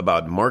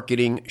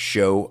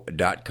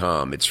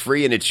 Truthaboutmarketingshow.com. It's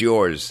free and it's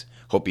yours.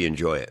 Hope you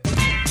enjoy it.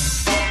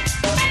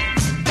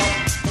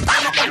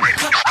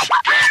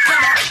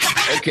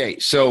 Okay,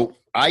 so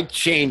I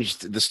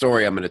changed the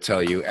story I'm going to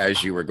tell you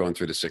as you were going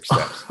through the 6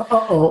 steps.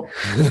 Uh-oh.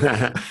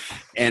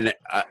 And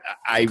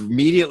I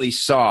immediately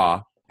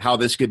saw how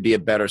this could be a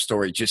better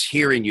story just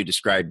hearing you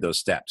describe those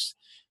steps.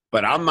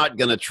 But I'm not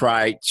going to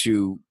try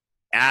to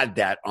add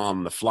that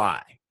on the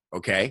fly,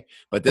 okay?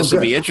 But this will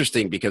be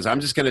interesting because I'm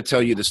just going to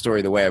tell you the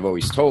story the way I've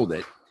always told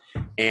it,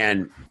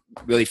 and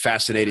really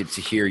fascinated to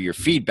hear your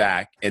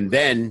feedback. And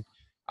then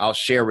I'll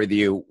share with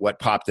you what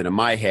popped into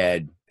my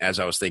head as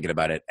I was thinking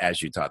about it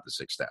as you taught the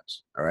 6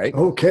 steps, all right?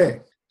 Okay.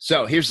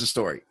 So here's the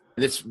story.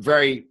 And it's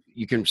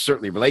you can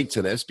certainly relate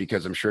to this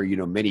because I'm sure you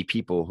know many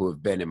people who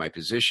have been in my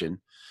position.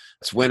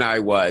 It's when I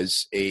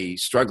was a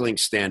struggling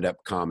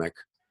stand-up comic.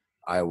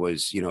 I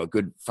was, a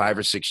good 5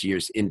 or 6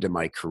 years into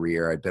my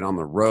career. I'd been on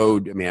the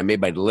road. I mean, I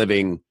made my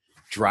living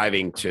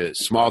driving to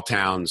small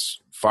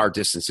towns, far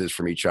distances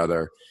from each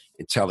other,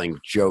 and telling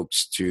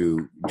jokes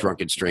to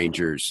drunken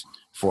strangers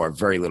for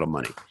very little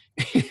money.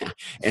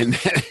 and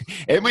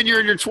when you're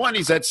in your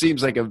 20s, that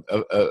seems like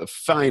a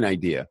fine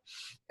idea.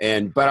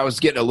 But I was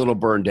getting a little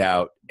burned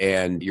out,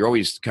 and you're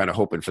always kind of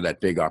hoping for that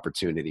big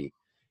opportunity.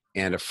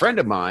 And a friend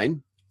of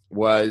mine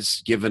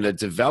was given a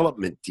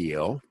development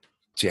deal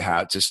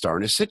to star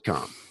in a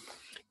sitcom.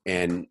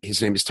 And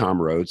his name is Tom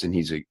Rhodes, and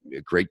he's a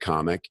great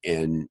comic.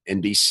 And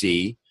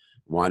NBC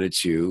wanted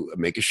to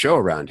make a show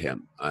around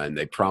him, and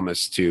they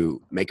promised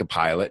to make a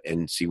pilot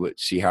and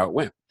see how it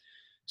went.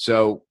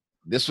 So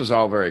this was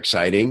all very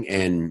exciting.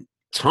 And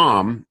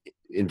Tom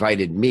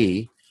invited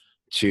me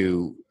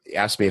to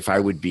ask me if I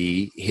would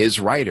be his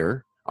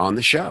writer on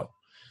the show.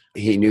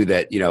 He knew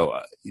that,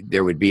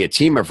 there would be a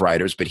team of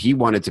writers, but he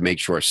wanted to make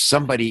sure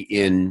somebody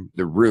in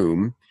the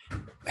room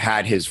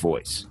had his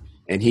voice.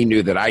 And he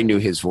knew that I knew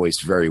his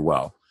voice very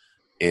well.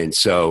 And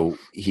so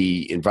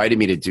he invited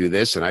me to do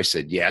this. And I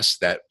said, yes,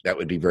 that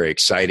would be very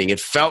exciting. It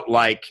felt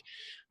like,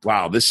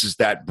 wow, this is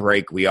that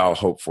break we all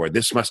hope for.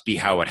 This must be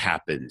how it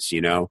happens.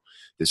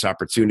 This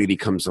opportunity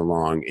comes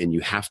along and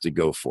you have to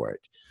go for it.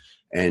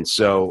 And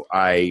so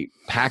I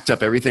packed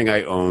up everything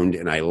I owned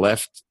and I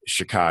left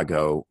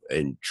Chicago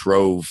and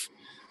drove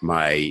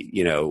my,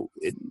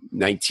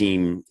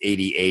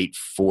 1988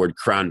 Ford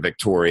Crown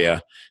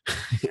Victoria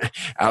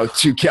out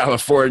to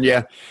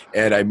California.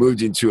 And I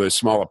moved into a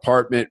small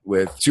apartment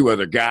with 2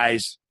 other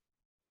guys.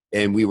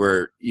 And we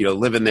were,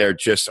 living there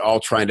just all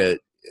trying to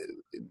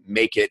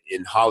make it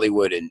in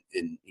Hollywood and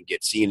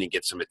get seen and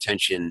get some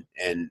attention.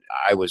 And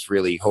I was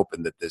really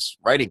hoping that this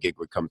writing gig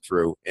would come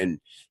through. And,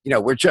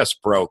 we're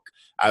just broke.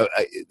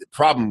 The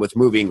problem with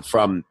moving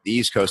from the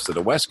East Coast to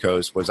the West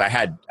Coast was I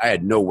had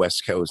no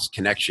West Coast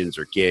connections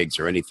or gigs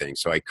or anything.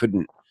 So I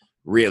couldn't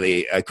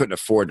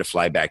afford to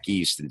fly back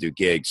East and do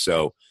gigs.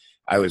 So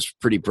I was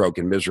pretty broke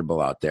and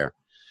miserable out there.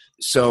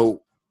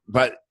 So,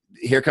 but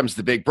here comes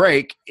the big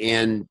break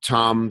and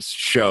Tom's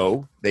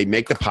show. They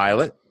make the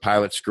pilot.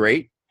 Pilot's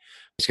great.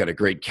 He's got a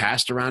great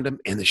cast around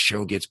him, and the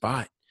show gets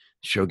bought.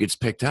 The show gets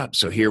picked up.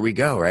 So here we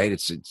go, right?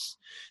 It's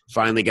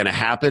finally going to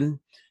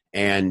happen.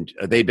 And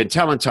they'd been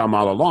telling Tom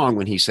all along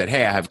when he said,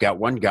 hey, I've got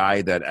one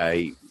guy that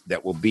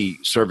will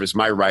serve as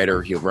my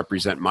writer. He'll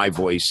represent my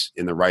voice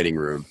in the writing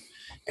room.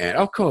 And,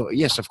 oh, cool.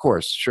 Yes, of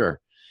course. Sure.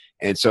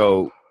 And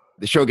so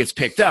the show gets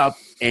picked up,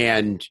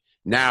 and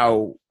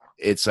Now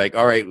it's like,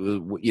 all right,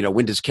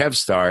 when does Kev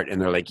start?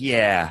 And they're like,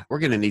 yeah, we're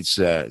going to need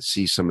to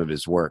see some of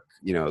his work,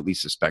 at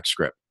least a spec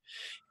script.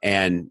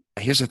 And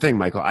here's the thing,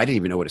 Michael, I didn't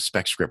even know what a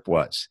spec script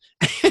was.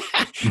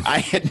 I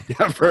had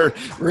never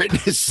written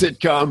a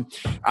sitcom.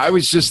 I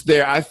was just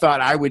there. I thought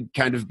I would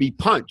kind of be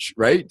Punch,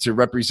 right, to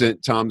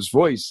represent Tom's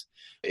voice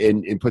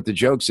and put the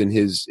jokes in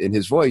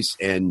his voice.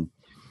 And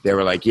they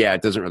were like, yeah,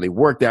 it doesn't really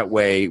work that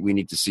way. We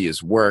need to see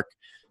his work.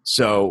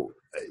 So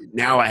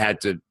now I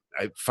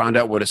found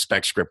out what a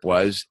spec script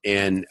was,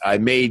 and I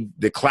made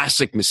the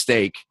classic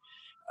mistake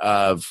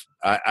of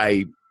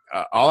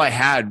all I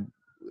had,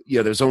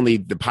 there's only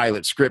the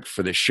pilot script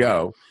for the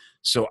show.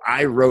 So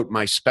I wrote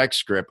my spec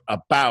script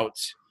about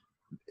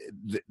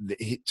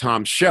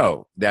Tom's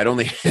show that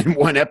only had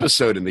one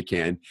episode in the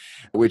can,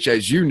 which,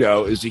 as you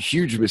know, is a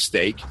huge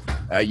mistake.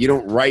 You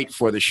don't write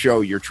for the show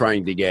you're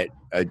trying to get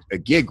a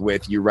gig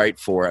with. You write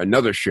for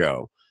another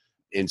show.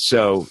 And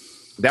so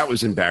that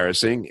was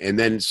embarrassing. And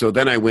then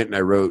I went and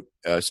I wrote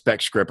a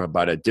spec script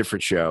about a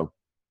different show.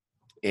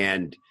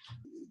 And,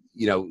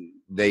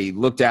 they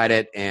looked at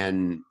it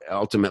and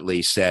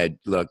ultimately said,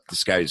 look,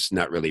 this guy's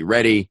not really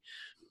ready.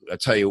 I'll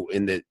tell you,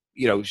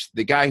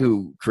 the guy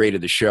who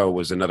created the show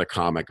was another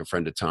comic, a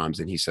friend of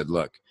Tom's. And he said,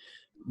 look,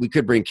 we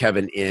could bring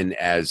Kevin in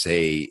as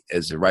a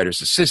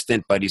writer's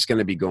assistant, but he's going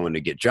to be going to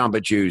get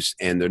Jamba Juice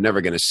and they're never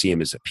going to see him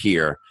as a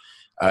peer.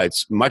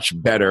 It's much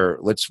better.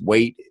 Let's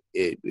wait.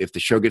 If the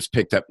show gets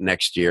picked up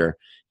next year,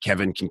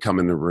 Kevin can come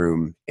in the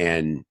room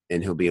and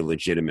he'll be a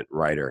legitimate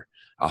writer.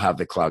 I'll have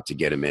the clout to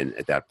get him in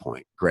at that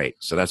point. Great.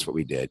 So that's what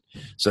we did.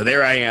 So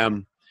there I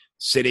am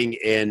sitting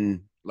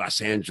in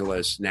Los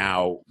Angeles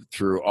now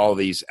through all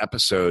these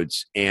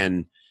episodes.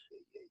 And,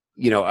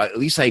 at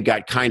least I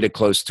got kind of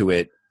close to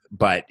it,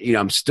 but,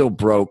 I'm still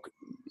broke.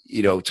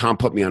 Tom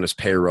put me on his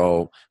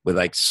payroll with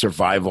like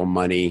survival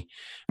money.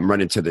 I'm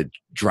running to the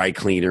dry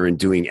cleaner and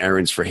doing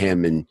errands for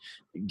him and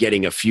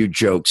getting a few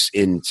jokes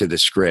into the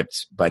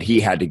script, but he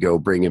had to go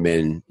bring him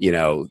in,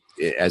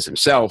 as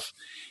himself.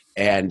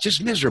 And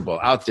just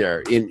miserable out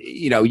there.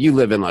 You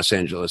live in Los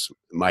Angeles,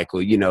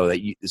 Michael. You know that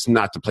it's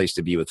not the place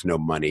to be with no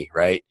money,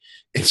 right?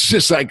 It's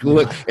just like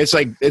look.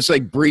 It's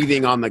like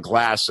breathing on the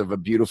glass of a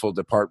beautiful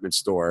department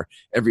store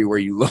everywhere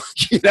you look.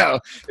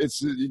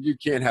 You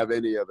can't have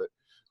any of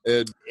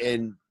it.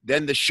 And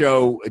then the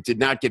show did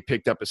not get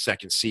picked up a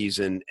second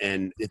season.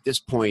 And at this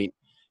point,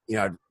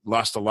 I'd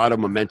lost a lot of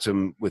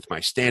momentum with my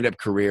stand-up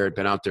career. I'd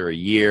been out there a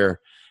year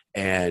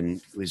and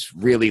was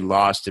really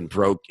lost and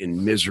broke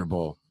and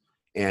miserable.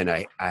 And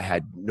I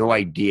had no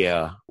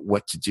idea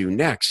what to do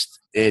next.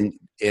 And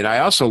I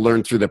also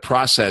learned through the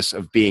process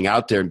of being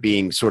out there and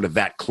being sort of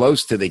that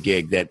close to the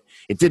gig that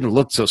it didn't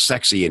look so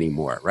sexy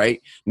anymore,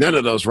 right? None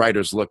of those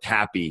writers looked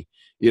happy.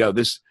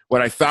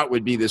 What I thought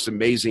would be this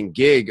amazing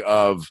gig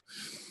of,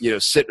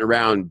 sitting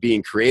around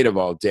being creative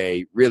all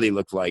day really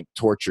looked like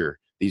torture.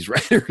 These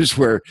writers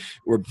were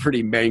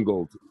pretty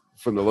mangled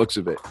from the looks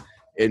of it.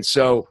 And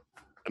so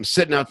I'm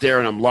sitting out there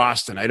and I'm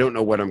lost and I don't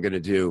know what I'm going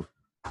to do.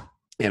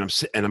 And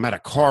I'm at a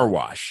car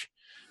wash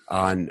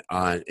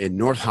in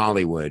North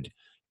Hollywood.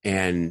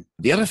 And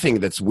the other thing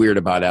that's weird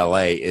about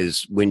LA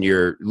is when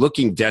you're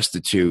looking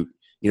destitute,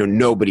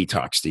 nobody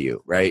talks to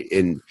you, right?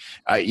 And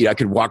I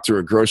could walk through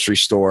a grocery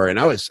store, and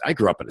I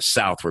grew up in the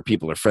South where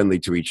people are friendly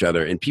to each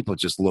other, and people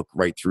just look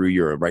right through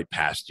you or right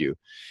past you.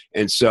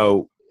 And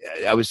so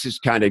I was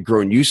just kind of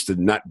grown used to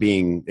not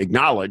being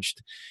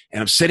acknowledged.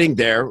 And I'm sitting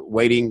there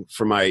waiting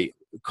for my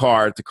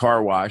car at the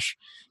car wash,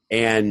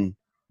 and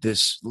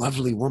this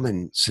lovely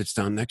woman sits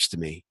down next to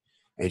me,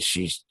 and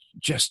she's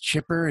just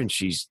chipper and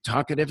she's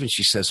talkative, and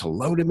she says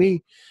hello to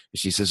me. And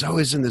she says, "Oh,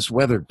 isn't this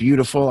weather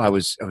beautiful? I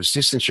was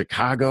just in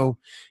Chicago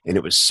and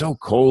it was so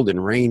cold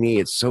and rainy.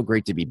 It's so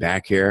great to be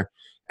back here."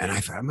 And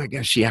I thought, oh my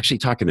gosh, she actually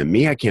talking to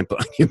me? I can't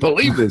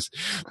believe this.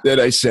 Then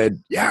I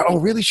said, "Yeah, oh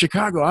really,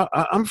 Chicago?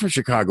 I'm from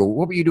Chicago.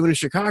 What were you doing in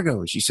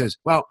Chicago?" And she says,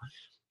 "Well,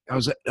 I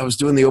was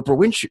doing the Oprah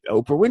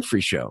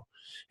Winfrey show."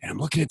 And I'm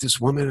looking at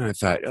this woman, and I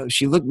thought, oh,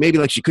 she looked maybe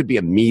like she could be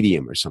a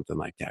medium or something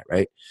like that,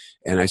 right?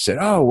 And I said,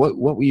 "Oh, what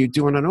were you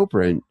doing on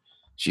Oprah?" And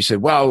she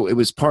said, "Well, it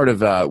was part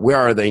of Where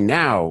Are They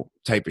Now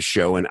type of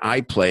show, and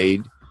I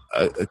played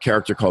a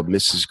character called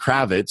Mrs.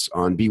 Kravitz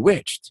on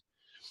Bewitched."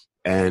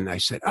 And I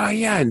said, "Oh,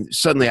 yeah." And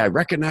suddenly I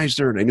recognized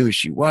her, and I knew who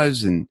she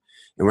was, and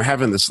we're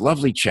having this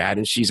lovely chat,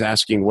 and she's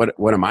asking,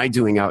 what am I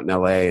doing out in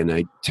L.A.? And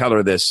I tell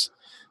her this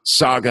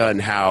saga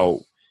and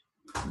how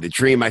the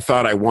dream I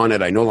thought I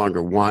wanted, I no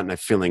longer want, and I'm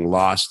feeling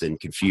lost and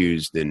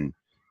confused and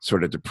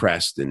sort of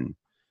depressed. And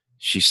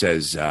she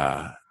says,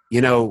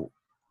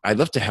 "I'd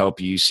love to help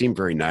you. You seem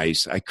very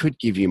nice. I could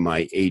give you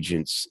my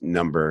agent's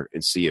number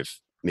and see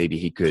if maybe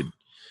he could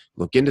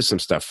look into some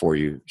stuff for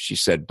you." She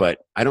said,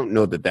 "But I don't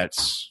know that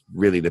that's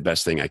really the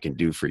best thing I can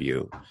do for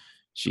you."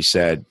 She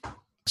said,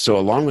 "So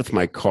along with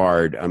my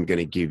card, I'm going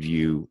to give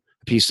you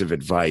a piece of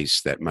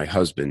advice that my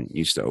husband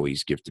used to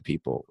always give to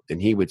people."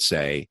 And he would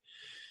say,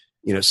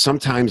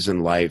 sometimes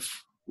in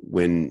life,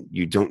 when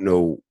you don't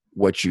know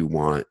what you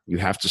want, you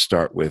have to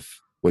start with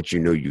what you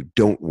know you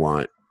don't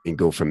want and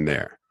go from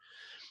there.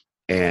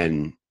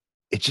 And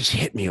it just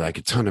hit me like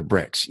a ton of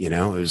bricks. It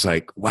was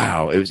like,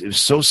 wow, it was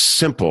so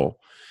simple,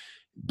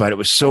 but it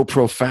was so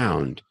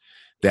profound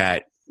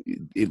that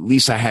at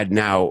least I had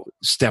now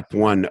step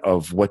one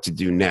of what to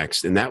do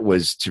next. And that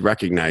was to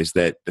recognize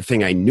that the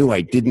thing I knew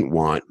I didn't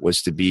want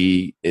was to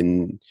be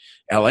in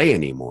LA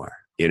anymore,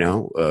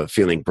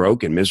 feeling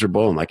broke and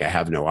miserable and like I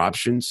have no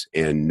options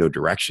and no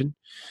direction.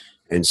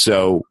 And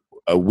so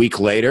a week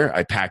later,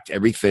 I packed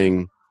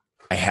everything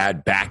I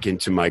had back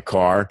into my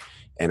car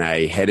and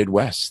I headed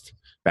west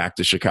back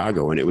to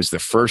Chicago. And it was the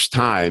first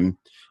time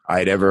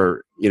I'd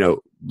ever,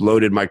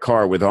 loaded my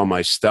car with all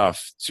my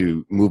stuff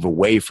to move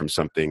away from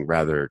something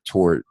rather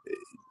toward,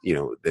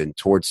 than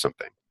towards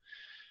something.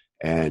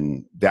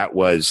 And that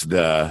was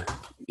the,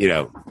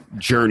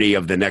 journey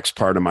of the next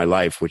part of my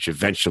life, which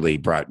eventually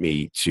brought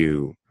me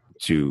to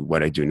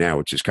what I do now,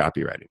 which is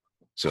copywriting.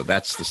 So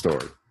that's the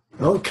story.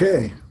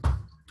 Okay.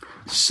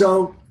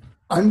 So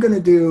I'm going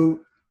to do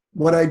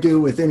what I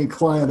do with any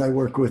client I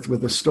work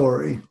with a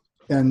story.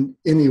 And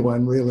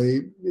anyone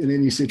really in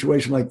any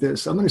situation like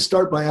this, I'm going to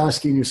start by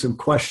asking you some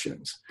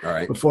questions. All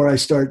right. Before I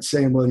start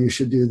saying, well, you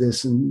should do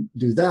this and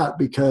do that,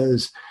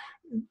 because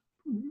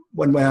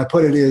one way I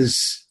put it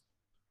is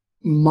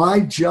my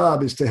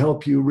job is to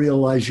help you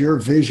realize your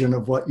vision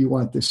of what you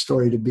want this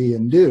story to be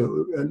and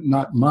do,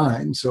 not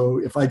mine. So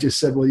if I just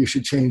said, well, you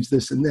should change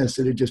this and this,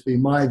 it'd just be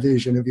my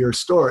vision of your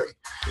story.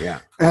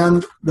 Yeah.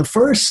 And the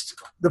first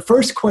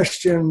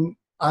question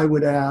I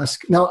would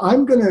ask, now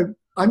I'm going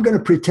to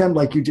pretend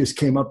like you just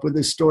came up with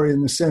this story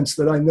in the sense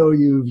that I know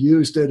you've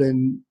used it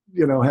and,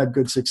 had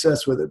good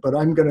success with it, but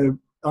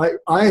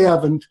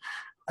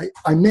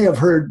I may have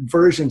heard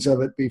versions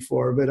of it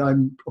before, but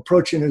I'm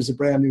approaching it as a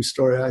brand new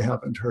story I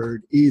haven't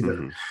heard either.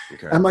 Mm-hmm.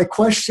 Okay. And my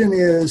question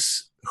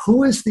is,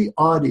 who is the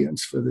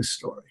audience for this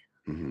story?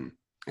 Mm-hmm.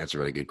 That's a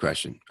really good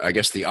question. I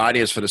guess the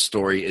audience for the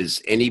story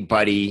is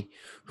anybody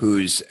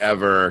who's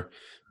ever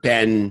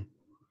been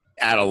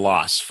at a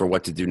loss for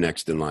what to do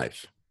next in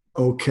life.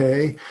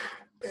 Okay.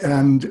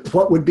 And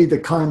what would be the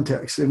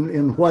context?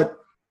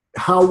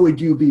 How would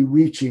you be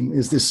reaching?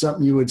 Is this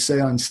something you would say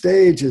on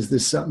stage? Is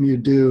this something you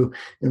do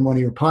in one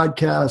of your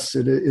podcasts?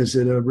 Is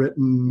it a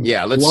written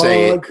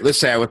blog? Let's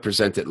say I would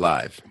present it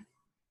live.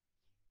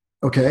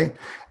 Okay.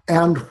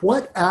 And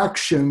what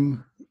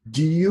action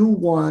do you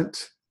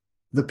want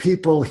the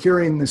people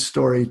hearing this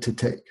story to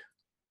take?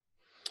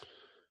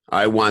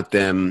 I want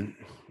them,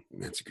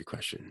 that's a good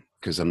question,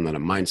 because I'm not a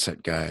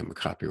mindset guy, I'm a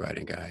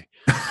copywriting guy.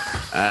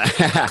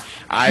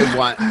 I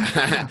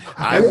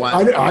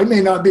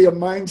may not be a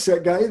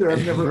mindset guy either.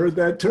 I've never heard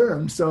that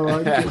term. So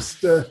I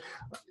just.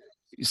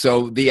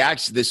 So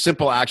the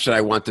simple action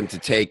I want them to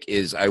take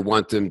is I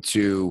want them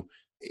to,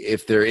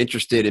 if they're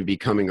interested in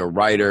becoming a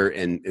writer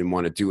and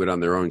want to do it on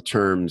their own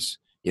terms,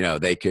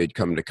 they could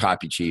come to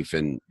Copy Chief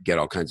and get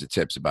all kinds of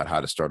tips about how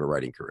to start a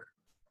writing career.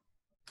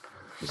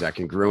 Is that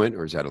congruent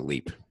or is that a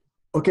leap?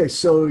 Okay,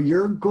 so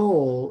your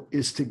goal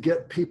is to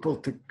get people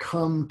to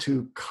come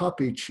to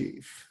Copy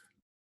Chief.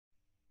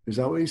 Is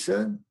that what you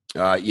said?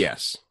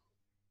 Yes.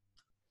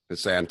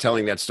 Let's say I'm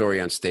telling that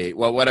story on stage.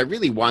 Well, what I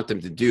really want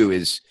them to do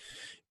is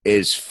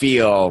be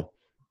able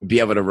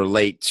to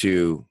relate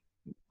to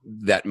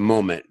that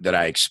moment that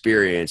I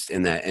experienced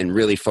and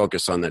really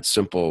focus on that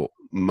simple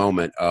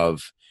moment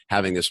of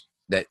having this,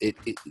 that it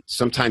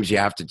sometimes you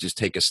have to just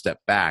take a step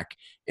back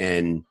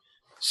and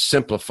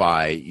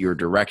simplify your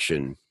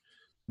direction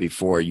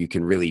before you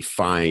can really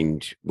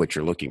find what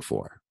you're looking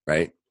for.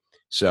 Right.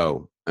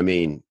 So, I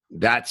mean,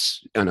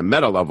 that's on a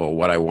meta level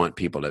what I want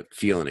people to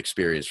feel and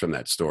experience from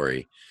that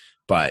story.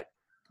 But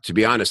to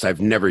be honest,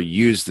 I've never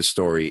used the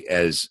story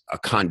as a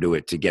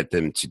conduit to get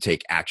them to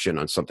take action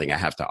on something I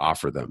have to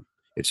offer them.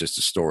 It's just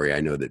a story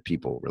I know that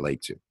people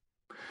relate to.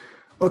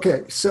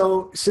 Okay,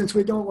 so since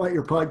we don't want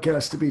your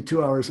podcast to be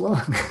 2 hours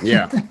long,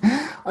 yeah,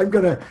 I'm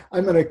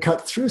gonna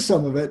cut through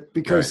some of it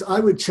because I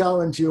would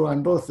challenge you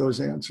on both those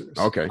answers.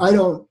 Okay.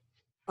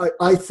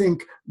 I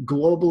think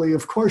globally,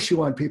 of course, you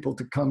want people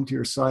to come to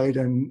your site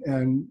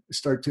and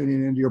start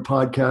tuning into your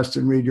podcast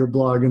and read your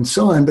blog and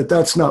so on, but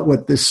that's not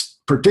what this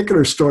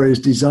particular story is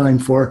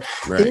designed for.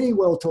 Right. Any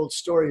well-told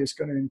story is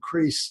going to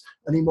increase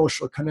an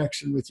emotional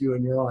connection with you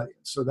and your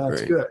audience, so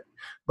that's good.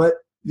 But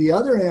the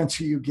other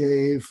answer you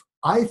gave,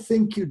 I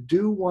think you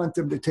do want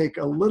them to take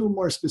a little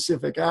more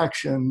specific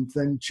action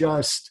than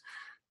just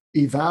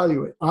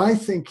evaluate. I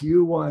think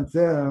you want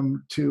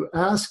them to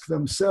ask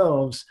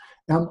themselves,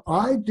 am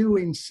I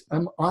doing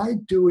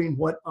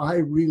what I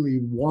really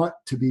want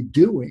to be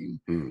doing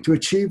to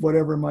achieve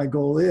whatever my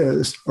goal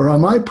is? Or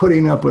am I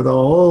putting up with a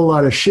whole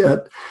lot of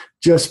shit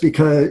just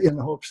because in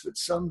the hopes that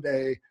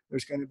someday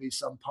there's going to be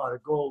some pot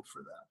of gold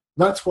for that?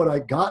 That's what I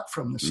got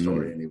from the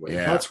story anyway.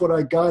 Yeah. That's what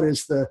I got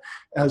as the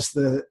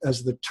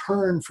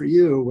turn for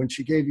you when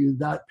she gave you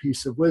that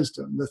piece of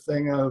wisdom. The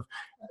thing of,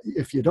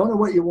 if you don't know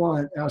what you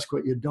want, ask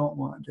what you don't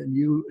want. And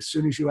you, as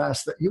soon as you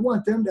ask that, you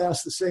want them to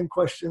ask the same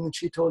question that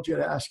she told you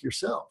to ask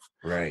yourself.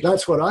 Right.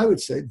 That's what I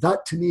would say.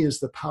 That to me is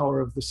the power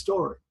of the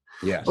story.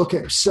 Yes.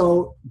 Okay.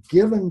 So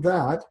given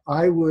that,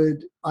 I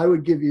would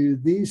give you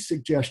these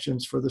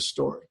suggestions for the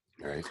story.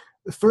 Right.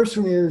 The first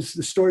one is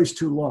the story's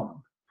too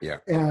long. Yeah.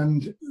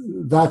 And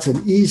that's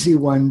an easy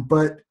one.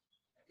 But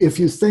if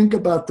you think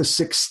about the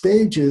 6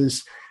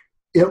 stages,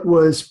 it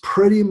was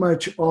pretty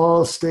much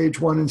all stage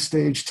 1 and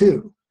stage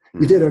 2.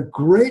 You did a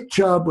great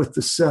job with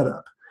the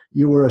setup.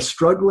 You were a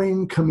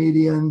struggling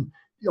comedian.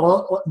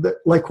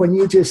 Like when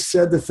you just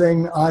said the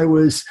thing, I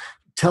was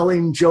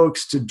telling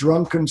jokes to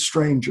drunken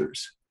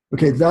strangers.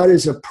 Okay, that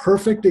is a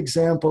perfect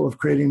example of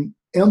creating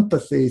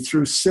empathy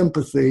through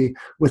sympathy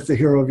with the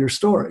hero of your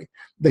story.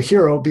 The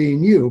hero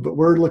being you, but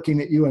we're looking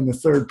at you in the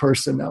third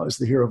person now as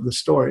the hero of the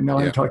story. Now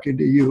I'm talking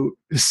to you,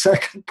 the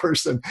second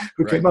person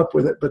who came up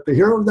with it. But the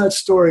hero of that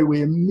story,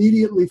 we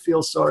immediately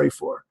feel sorry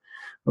for.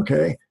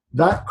 Okay,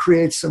 that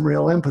creates some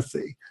real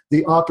empathy.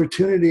 The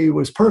opportunity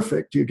was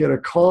perfect. You get a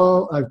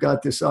call. I've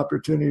got this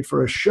opportunity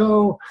for a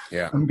show.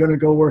 Yeah. I'm going to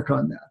go work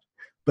on that.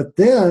 But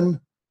then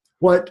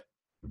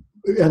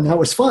and that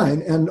was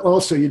fine. And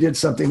also you did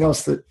something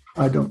else that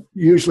I don't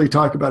usually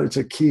talk about. It's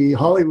a key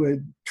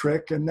Hollywood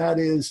trick. And that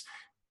is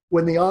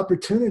one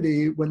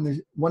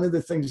of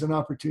the things an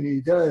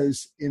opportunity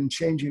does in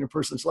changing a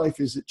person's life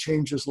is it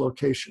changes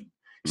location.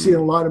 You see in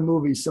a lot of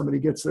movies, somebody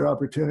gets their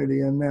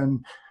opportunity and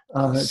then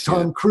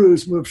Tom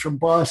Cruise moves from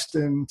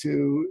Boston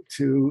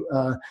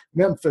to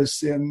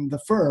Memphis in The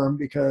Firm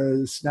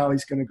because now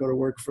he's going to go to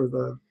work for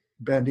the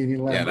Bandini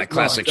Lambert. Yeah, that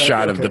classic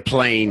shot of the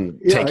plane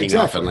taking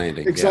off and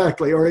landing.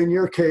 Exactly. Yeah. Or in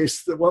your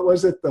case, what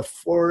was it? The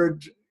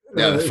Ford...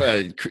 the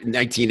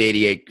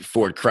 1988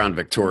 Ford Crown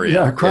Victoria.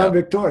 Yeah, Crown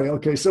Victoria.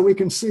 Okay, so we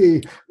can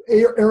see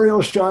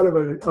aerial shot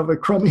of a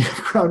crummy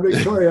Crown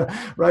Victoria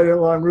right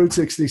along Route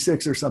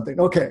 66 or something.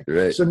 Okay,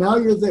 right. So now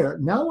you're there.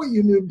 Now what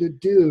you need to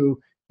do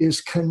is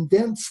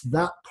condense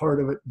that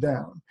part of it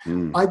down.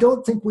 I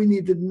don't think we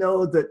need to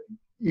know that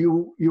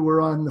you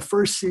were on the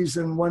first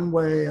season one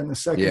way and the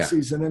second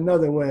season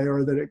another way,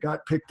 or that it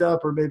got picked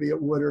up, or maybe it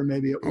would, or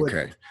maybe it wouldn't.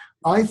 Okay.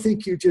 I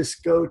think you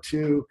just go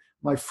to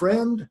my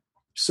friend.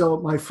 So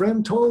my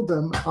friend told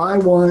them, I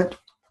want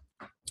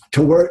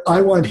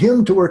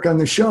him to work on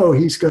the show.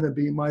 He's going to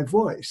be my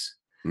voice.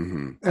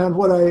 Mm-hmm. And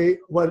what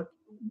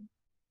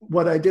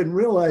I didn't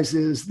realize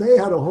is they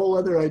had a whole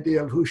other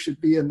idea of who should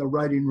be in the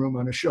writing room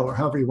on a show, or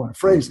however you want to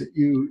phrase it.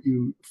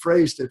 You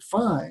phrased it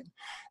fine.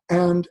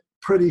 And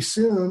pretty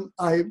soon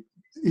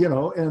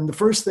and the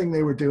first thing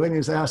they were doing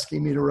is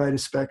asking me to write a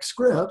spec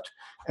script.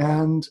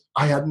 And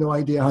I had no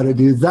idea how to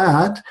do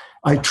that.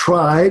 I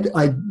tried.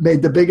 I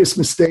made the biggest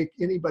mistake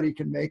anybody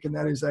can make, and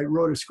that is I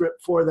wrote a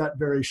script for that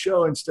very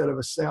show instead of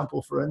a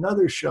sample for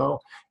another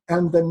show.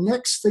 And the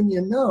next thing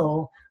you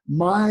know,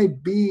 my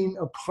being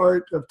a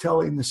part of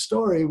telling the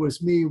story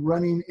was me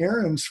running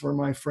errands for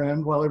my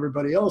friend while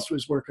everybody else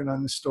was working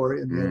on the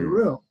story in the other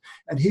room.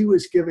 And he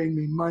was giving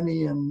me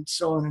money and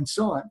so on and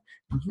so on.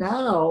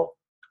 Now,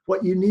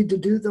 what you need to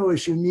do, though,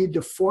 is you need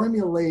to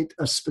formulate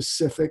a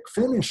specific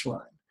finish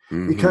line.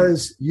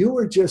 Because you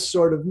were just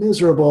sort of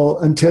miserable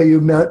until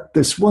you met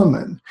this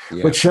woman,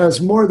 which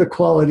has more the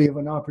quality of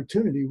an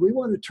opportunity. We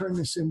want to turn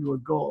this into a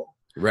goal.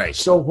 Right.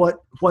 So what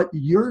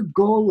your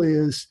goal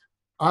is,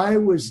 I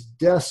was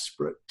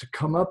desperate to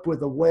come up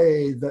with a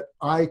way that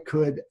I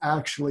could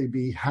actually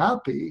be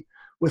happy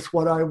with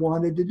what I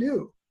wanted to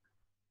do.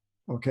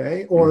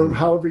 Okay. Or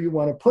however you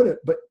want to put it.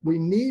 But we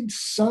need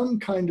some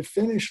kind of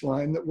finish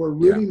line that we're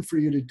rooting for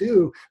you to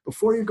do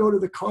before you go to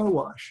the car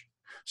wash.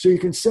 So you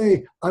can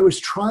say, I was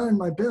trying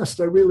my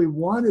best. I really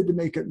wanted to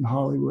make it in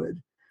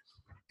Hollywood.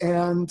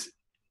 And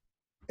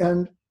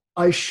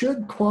I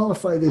should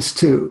qualify this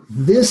too.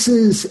 This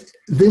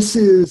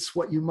is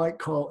what you might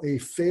call a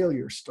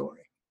failure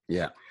story.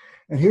 Yeah.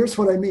 And here's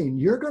what I mean.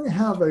 You're going to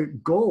have a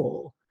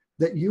goal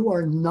that you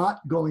are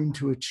not going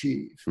to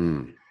achieve.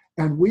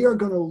 And we are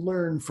going to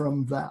learn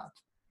from that.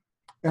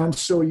 And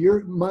so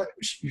your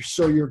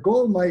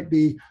goal might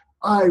be,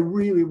 I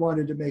really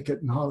wanted to make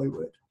it in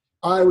Hollywood.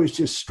 I was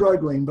just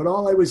struggling, but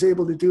all I was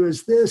able to do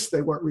is this.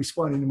 They weren't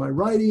responding to my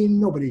writing.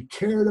 Nobody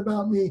cared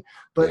about me,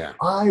 but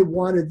I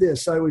wanted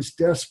this. I was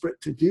desperate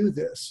to do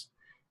this.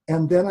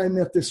 And then I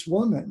met this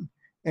woman,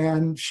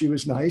 and she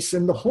was nice.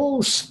 And the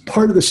whole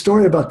part of the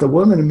story about the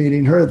woman and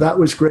meeting her, that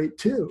was great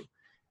too.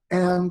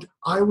 And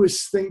I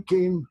was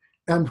thinking,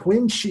 and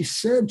when she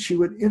said she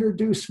would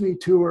introduce me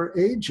to her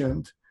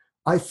agent,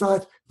 I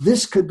thought,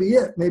 this could be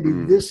it. Maybe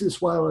this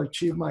is why I'll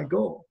achieve my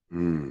goal.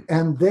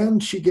 And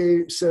then she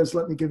says,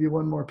 let me give you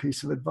one more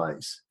piece of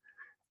advice.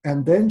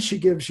 And then she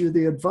gives you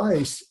the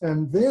advice.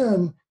 And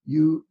then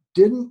you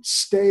didn't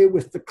stay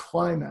with the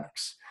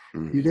climax.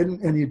 You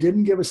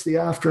didn't give us the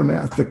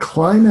aftermath. The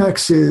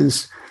climax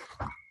is,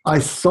 I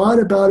thought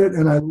about it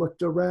and I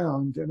looked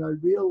around and I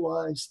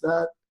realized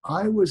that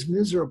I was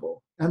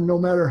miserable. And no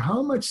matter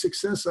how much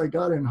success I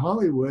got in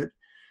Hollywood,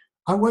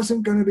 I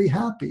wasn't going to be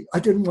happy.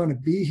 I didn't want to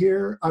be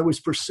here. I was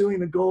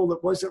pursuing a goal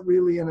that wasn't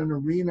really in an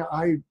arena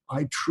I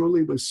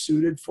truly was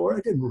suited for.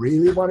 I didn't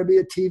really want to be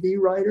a TV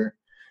writer.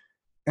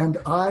 And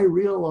I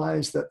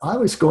realized that I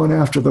was going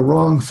after the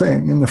wrong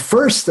thing. And the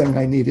first thing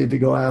I needed to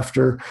go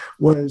after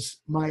was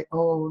my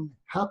own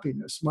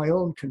happiness, my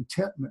own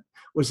contentment,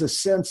 was a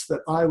sense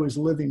that I was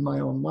living my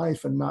own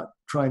life and not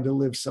trying to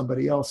live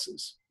somebody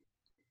else's.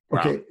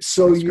 Okay, wow.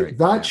 so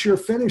That's your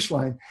finish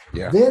line.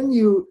 Yeah. Then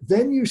you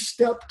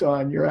stepped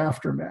on your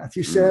aftermath.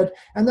 You said,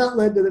 and that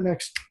led to the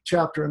next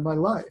chapter in my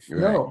life.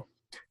 Right. No,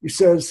 you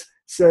says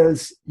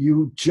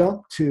you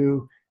jump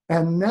to,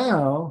 and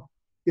now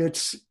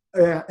it's,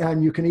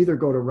 and you can either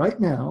go to right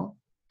now,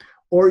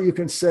 or you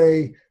can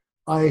say,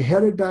 I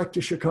headed back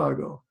to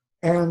Chicago,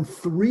 and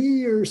 3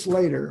 years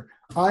later,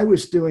 I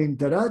was doing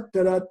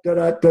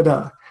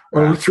da-da-da-da-da-da-da.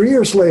 Or 3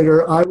 years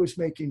later, I was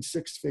making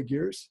six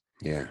figures.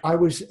 Yeah.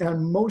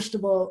 And most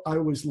of all, I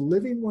was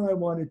living where I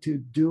wanted to,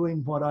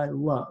 doing what I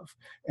love.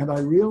 And I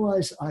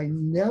realized I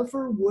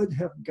never would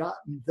have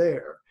gotten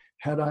there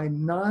had I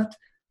not,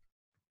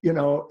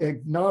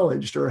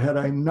 acknowledged, or had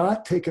I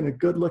not taken a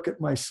good look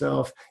at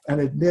myself and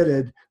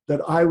admitted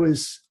that I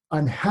was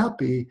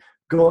unhappy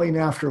going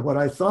after what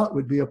I thought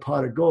would be a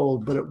pot of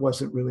gold, but it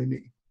wasn't really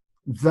me.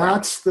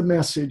 That's the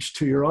message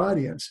to your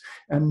audience.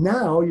 And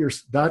now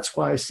that's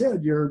why I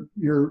said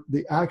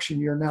the action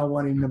you're now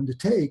wanting them to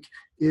take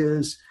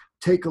is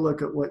take a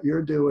look at what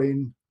you're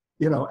doing.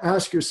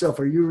 Ask yourself,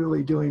 are you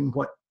really doing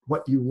what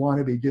you want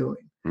to be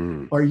doing?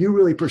 Are you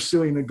really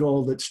pursuing a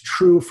goal that's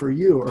true for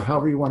you, or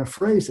however you want to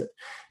phrase it?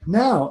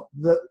 Now,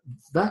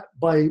 that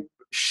by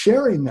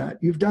sharing that,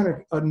 you've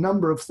done a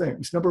number of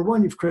things. Number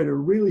one, you've created a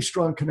really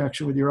strong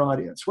connection with your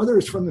audience, whether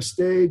it's from the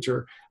stage,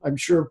 or I'm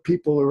sure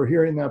people who are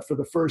hearing that for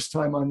the first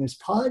time on this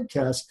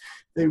podcast,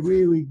 they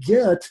really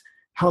get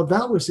how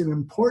that was an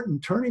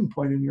important turning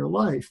point in your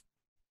life.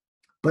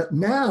 But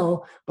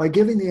now, by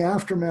giving the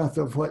aftermath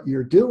of what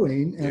you're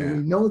doing, and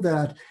we know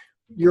that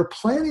you're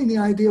planting the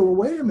idea, well,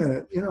 wait a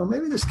minute,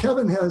 maybe this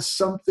Kevin has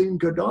something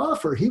good to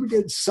offer. He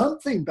did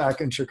something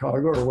back in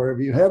Chicago or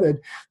wherever you headed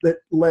that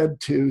led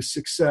to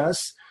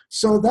success.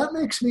 So that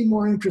makes me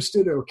more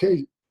interested.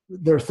 Okay,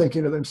 they're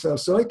thinking to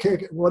themselves, so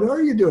okay, what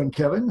are you doing,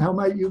 Kevin? How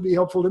might you be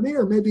helpful to me?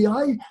 Or maybe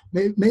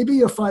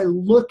if I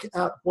look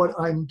at what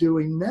I'm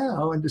doing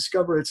now and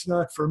discover it's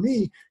not for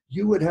me,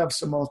 you would have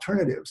some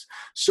alternatives.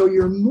 So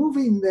you're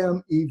moving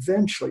them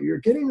eventually. You're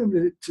getting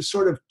them to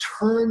sort of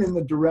turn in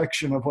the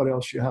direction of what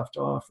else you have to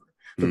offer.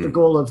 But the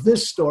goal of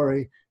this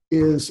story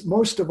is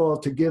most of all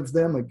to give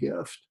them a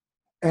gift,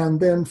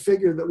 and then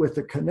figure that with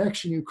the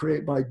connection you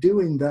create by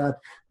doing that,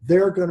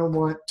 they're going to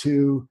want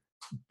to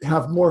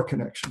have more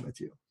connection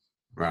with you.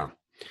 Wow.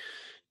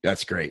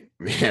 That's great.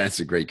 Man, that's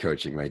a great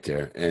coaching right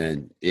there.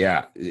 And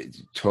yeah,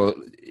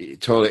 totally.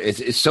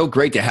 It's so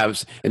great to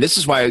have, and this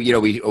is why,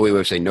 we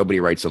always say nobody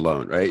writes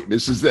alone, right?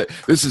 This is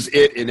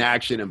it in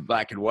action in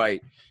black and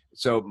white.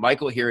 So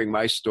Michael hearing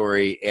my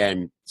story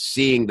and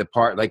seeing the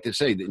part, like they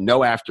say,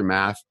 no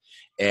aftermath,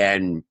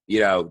 and,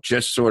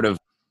 just sort of,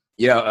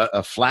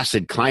 a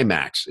flaccid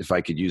climax, if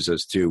I could use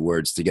those two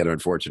words together,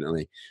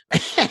 unfortunately.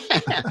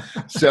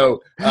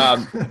 So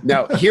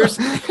now here's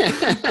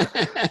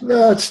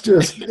that's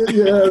just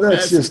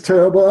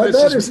terrible.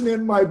 That isn't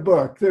in my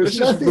book. There's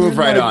nothing move in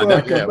right my on.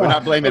 book We're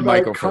not blaming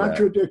Michael for that.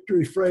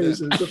 Contradictory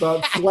phrases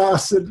about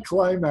flaccid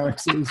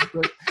climaxes,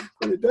 but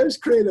it does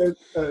create an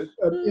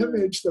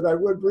image that I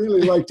would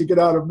really like to get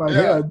out of my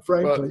head,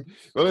 frankly.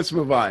 Well, let's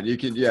move on. You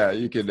can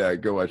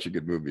go watch a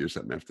good movie or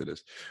something after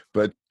this.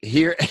 But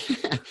here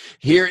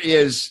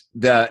is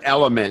the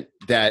element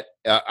that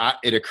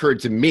it occurred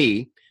to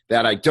me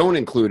that I don't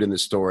include in the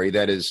story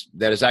that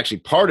is actually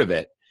part of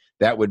it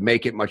that would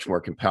make it much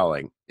more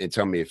compelling. And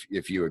tell me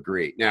if you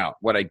agree. Now,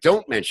 what I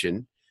don't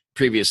mention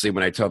previously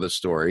when I tell this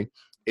story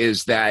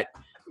is that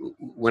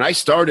when I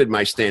started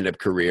my stand-up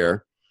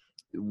career,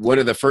 one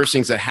of the first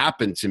things that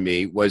happened to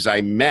me was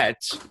I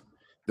met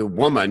the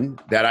woman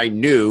that I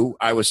knew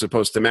I was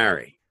supposed to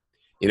marry.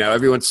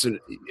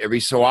 Every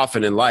so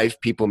often in life,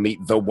 people meet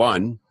the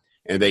one,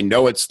 and they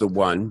know it's the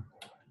one.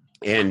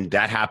 And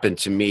that happened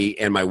to me,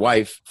 and my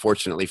wife,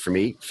 fortunately for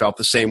me, felt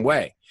the same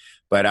way.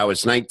 But I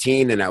was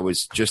 19, and I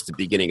was just the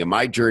beginning of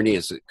my journey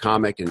as a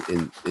comic,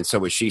 and so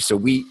was she. So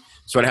we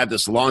sort of had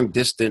this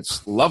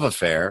long-distance love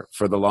affair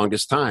for the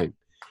longest time.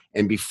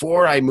 And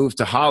before I moved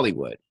to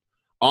Hollywood,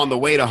 on the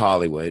way to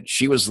Hollywood,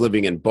 she was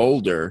living in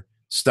Boulder,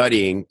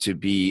 studying to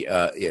be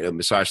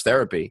massage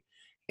therapy,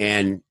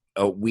 and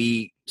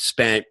we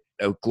spent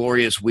a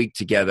glorious week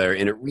together,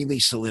 and it really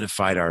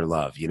solidified our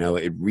love.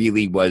 It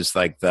really was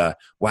like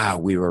wow,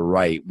 we were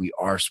right. We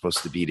are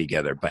supposed to be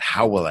together, but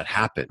how will it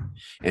happen?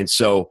 And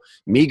so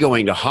me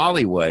going to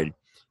Hollywood,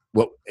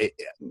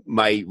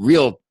 my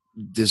real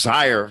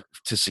desire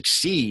to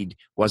succeed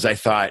was, I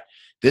thought,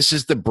 this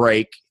is the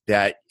break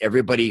that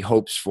everybody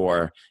hopes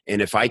for.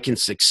 And if I can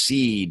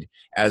succeed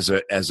as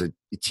a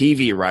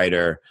TV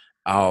writer,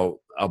 I'll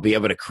be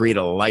able to create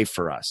a life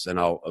for us, and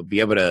I'll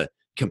be able to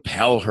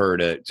compel her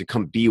to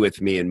come be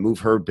with me and move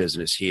her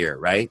business here.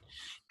 Right.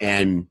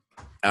 And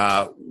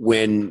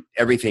when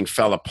everything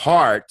fell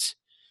apart,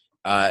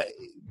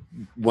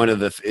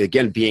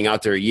 again, being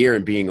out there a year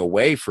and being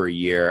away for a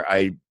year,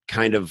 I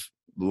kind of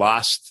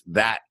lost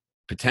that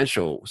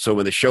potential. So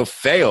when the show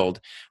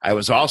failed, I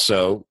was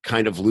also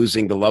kind of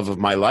losing the love of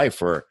my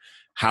life, or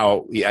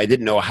how I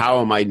didn't know, how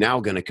am I now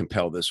going to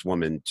compel this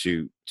woman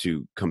to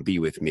come be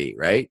with me,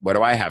 right? What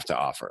do I have to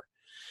offer?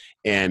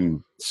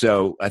 And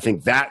so I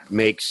think that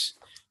makes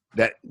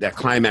that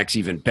climax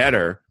even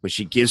better when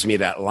she gives me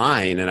that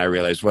line, and I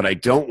realize what I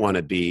don't want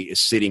to be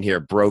is sitting here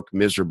broke,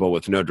 miserable,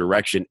 with no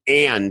direction,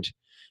 and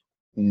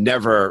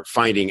never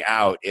finding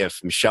out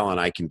if Michelle and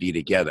I can be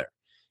together.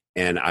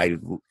 And I,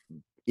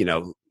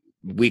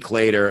 week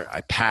later,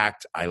 I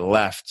packed, I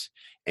left,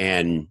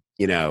 and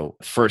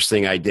first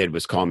thing I did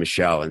was call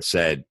Michelle and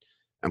said,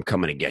 I'm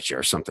coming to get you,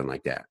 or something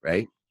like that,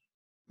 right?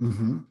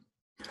 Mm-hmm.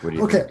 What do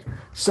you think?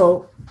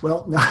 So,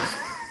 well,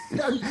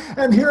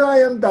 and here I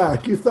am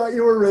back. You thought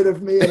you were rid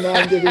of me, and now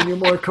I'm giving you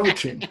more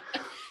coaching.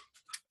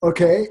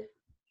 Okay,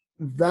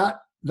 that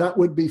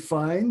would be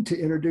fine to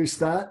introduce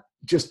that.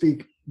 Just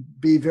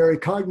be very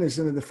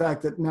cognizant of the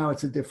fact that now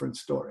it's a different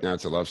story. Now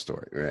it's a love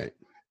story, right?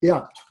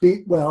 Yeah.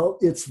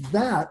 It's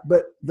that,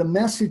 but the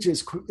message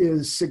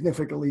is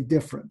significantly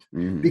different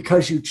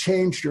because you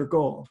changed your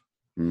goal.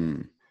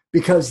 Mm.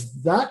 Because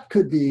that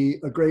could be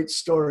a great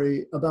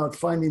story about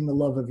finding the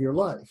love of your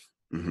life.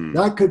 Mm-hmm.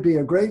 That could be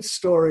a great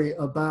story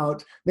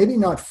about maybe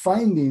not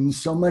finding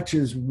so much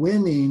as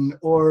winning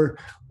or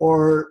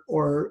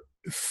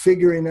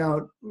figuring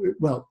out,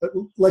 well,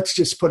 let's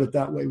just put it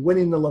that way,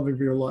 winning the love of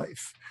your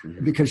life,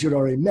 because you'd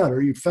already met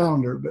her, you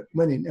found her, but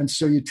winning. And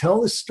so you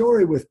tell the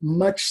story with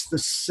much the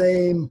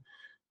same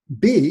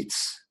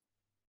beats.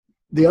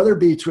 The other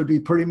beats would be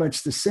pretty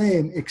much the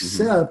same,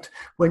 except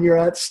when you're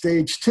at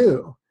stage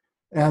 2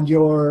 and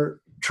you're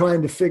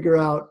trying to figure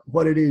out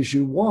what it is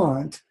you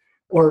want,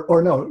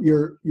 or no,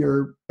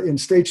 you're in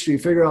stage 2, you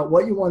figure out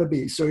what you want to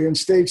be. So you're in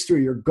stage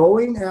 3, you're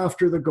going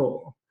after the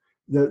goal,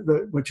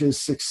 which is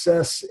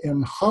success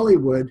in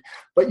Hollywood,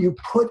 but you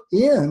put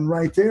in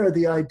right there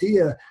the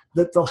idea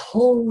that the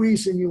whole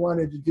reason you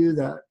wanted to do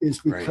that is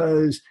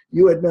because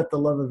you had met the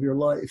love of your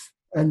life,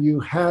 and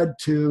you had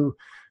to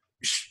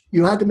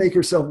make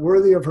yourself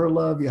worthy of her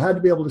love. You had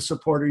to be able to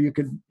support her. You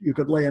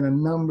could lay in a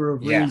number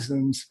of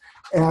reasons.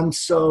 And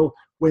so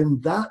when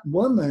that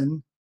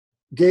woman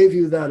gave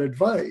you that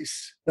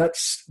advice,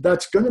 that's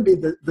going to be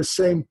the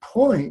same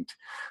point.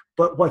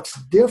 But what's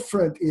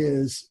different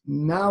is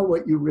now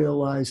what you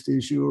realized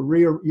is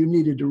you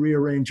needed to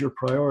rearrange your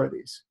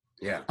priorities.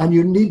 Yeah. And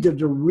you needed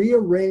to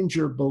rearrange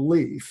your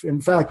belief.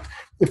 In fact,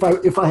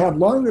 if I had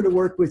longer to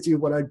work with you,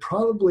 what I'd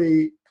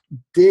probably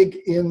dig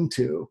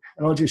into,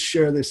 and I'll just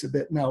share this a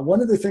bit now.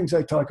 One of the things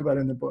I talk about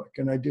in the book,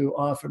 and I do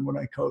often when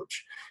I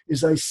coach,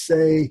 is I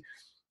say,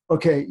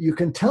 okay, you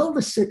can tell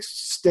the 6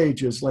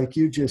 stages like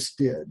you just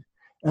did.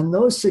 And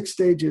those 6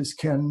 stages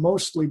can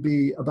mostly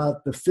be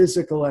about the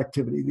physical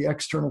activity, the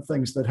external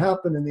things that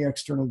happen and the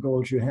external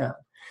goals you have.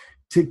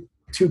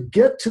 To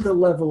get to the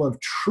level of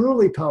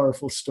truly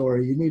powerful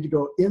story, you need to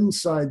go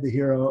inside the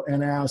hero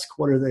and ask,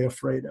 what are they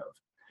afraid of?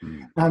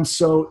 Mm. And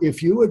so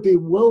if you would be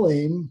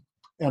willing,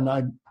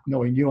 and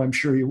knowing you, I'm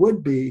sure you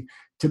would be,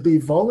 to be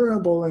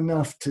vulnerable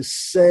enough to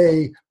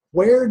say,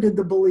 where did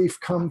the belief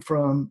come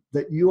from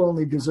that you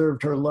only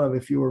deserved her love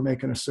if you were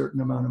making a certain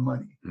amount of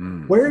money?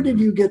 Mm-hmm. Where did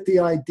you get the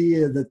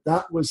idea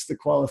that was the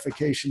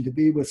qualification to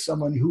be with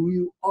someone who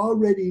you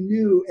already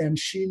knew and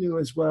she knew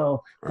as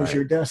well was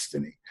your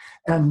destiny?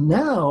 And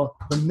now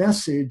the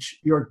message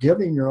you're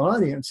giving your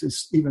audience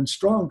is even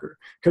stronger,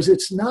 because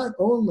it's not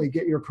only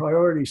get your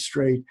priorities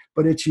straight,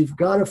 but it's you've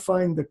got to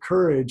find the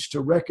courage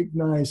to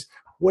recognize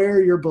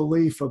where your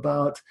belief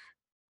about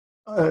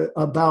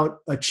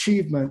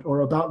achievement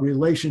or about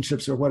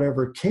relationships or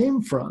whatever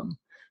came from.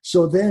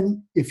 So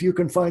then if you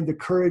can find the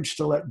courage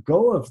to let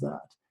go of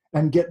that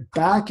and get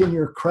back in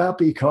your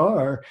crappy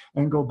car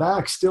and go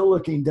back still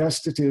looking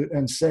destitute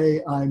and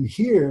say, I'm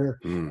here,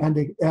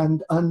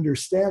 and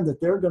understand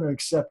that they're going to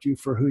accept you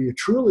for who you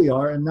truly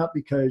are and not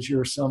because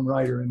you're some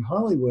writer in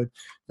Hollywood,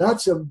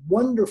 that's a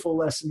wonderful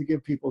lesson to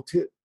give people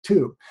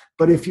too.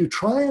 But if you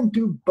try and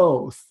do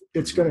both,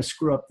 it's going to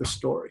screw up the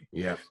story.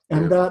 Yeah.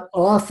 And that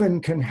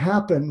often can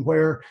happen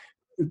where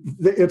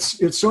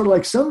it's sort of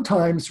like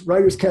sometimes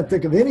writers can't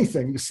think of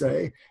anything to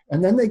say,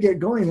 and then they get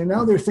going, and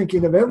now they're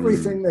thinking of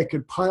everything they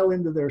could pile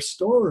into their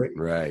story.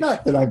 Right.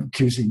 Not that I'm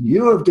accusing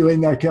you of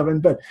doing that,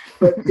 Kevin, but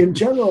in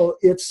general,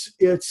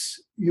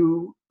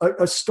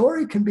 a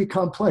story can be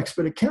complex,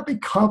 but it can't be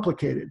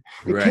complicated.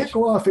 It can't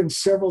go off in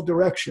several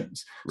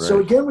directions. Right. So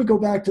again, we go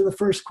back to the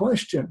first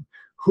question.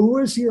 Who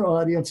is your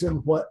audience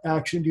and what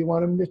action do you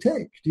want them to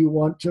take? Do you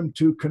want them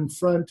to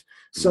confront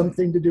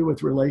something to do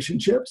with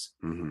relationships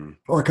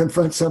or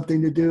confront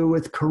something to do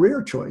with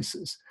career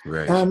choices?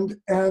 Right.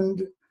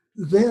 And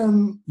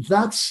then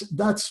that's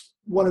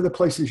one of the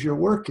places your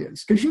work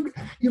is, because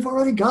you've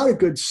already got a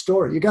good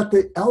story. You got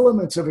the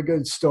elements of a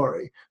good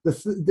story.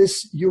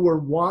 You were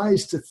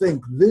wise to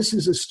think this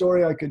is a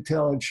story I could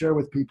tell and share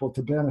with people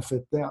to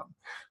benefit them,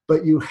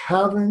 but you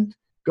haven't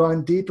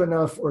gone deep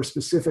enough or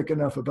specific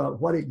enough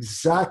about what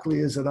exactly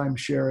is it I'm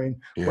sharing,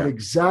 what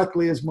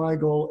exactly is my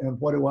goal, and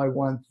what do I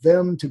want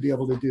them to be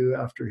able to do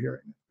after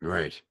hearing it.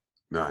 Right.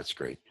 No, that's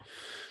great.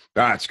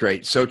 That's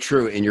great. So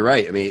true. And you're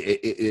right. I mean,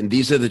 and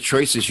these are the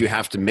choices you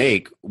have to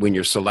make when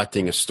you're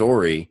selecting a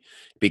story,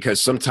 because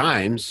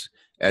sometimes,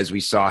 as we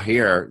saw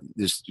here,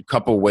 there's a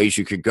couple ways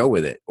you could go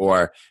with it,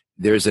 or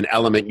there's an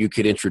element you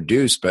could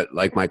introduce, but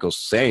like Michael's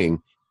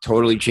saying,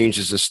 totally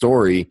changes the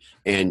story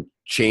and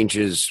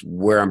changes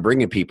where I'm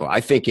bringing people.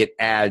 I think it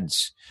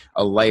adds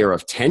a layer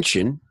of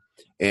tension,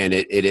 and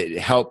it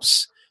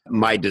helps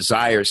my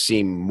desire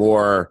seem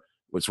more,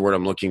 what's the word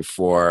I'm looking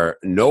for,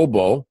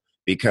 noble,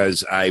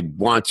 because I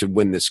want to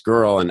win this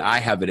girl, and I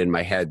have it in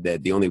my head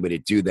that the only way to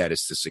do that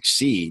is to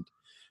succeed.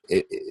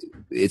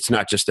 It's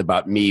not just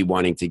about me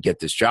wanting to get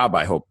this job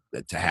I hope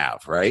to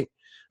have, right?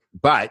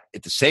 But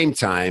at the same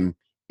time,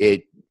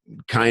 it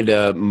kind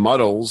of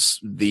muddles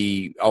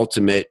the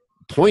ultimate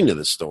point of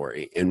the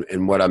story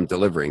and what I'm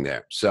delivering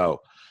there.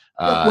 So,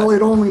 well,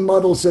 it only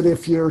muddles it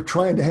if you're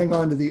trying to hang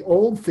on to the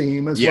old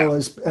theme as well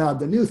as add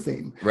the new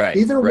theme. Right.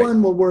 Either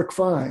one will work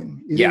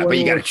fine. But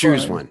you got to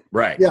choose one.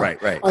 Right. Yeah.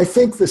 Right. I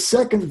think the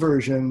second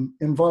version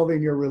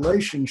involving your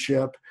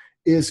relationship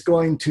is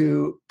going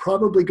to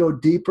probably go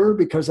deeper,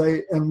 because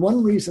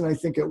one reason I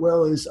think it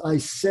will is I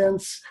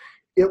sense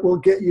it will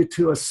get you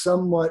to a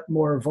somewhat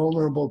more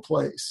vulnerable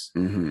place.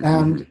 Mm-hmm,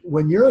 and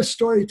when you're a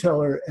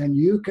storyteller and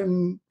you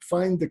can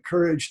find the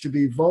courage to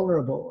be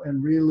vulnerable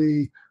and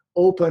really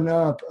open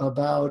up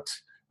about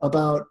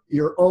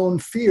your own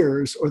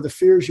fears, or the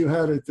fears you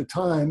had at the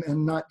time,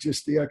 and not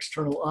just the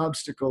external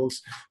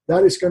obstacles,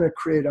 that is going to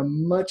create a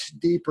much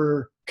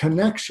deeper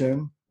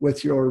connection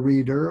with your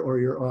reader or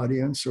your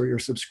audience or your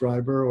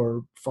subscriber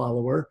or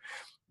follower.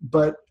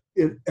 But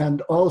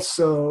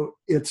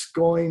it's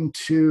going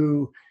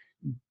to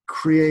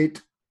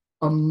create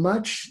a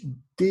much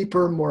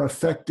deeper, more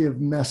effective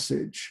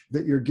message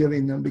that you're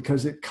giving them,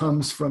 because it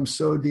comes from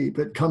so deep.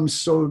 It comes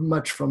so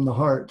much from the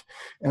heart,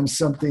 and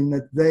something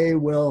that they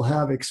will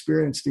have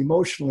experienced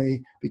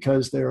emotionally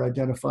because they're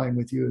identifying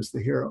with you as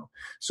the hero.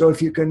 So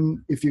if you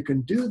can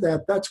do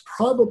that, that's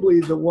probably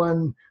the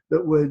one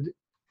that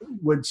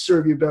would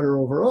serve you better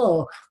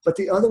overall. But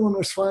the other one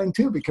was fine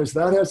too, because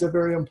that has a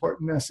very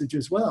important message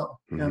as well.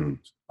 Mm-hmm. And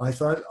I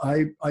thought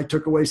I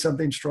took away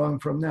something strong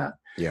from that.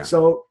 Yeah.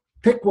 So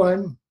pick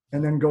one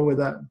and then go with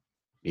that.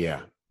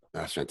 Yeah,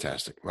 that's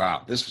fantastic.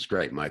 Wow, this was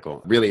great,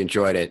 Michael. Really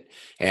enjoyed it.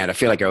 And I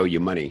feel like I owe you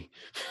money,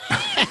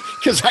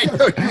 because I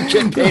know you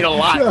get paid a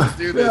lot to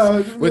do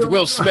this with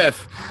Will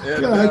Smith.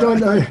 And,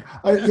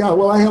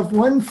 well, I have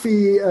one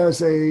fee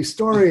as a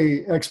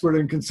story expert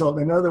and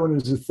consultant, another one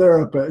as a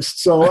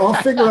therapist. So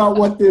I'll figure out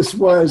what this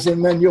was,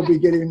 and then you'll be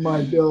getting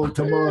my bill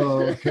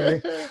tomorrow,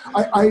 okay?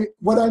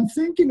 What I'm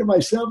thinking to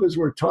myself as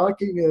we're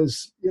talking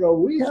is,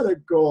 we had a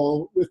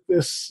goal with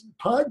this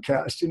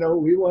podcast.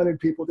 We wanted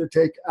people to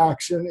take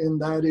action,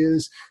 and that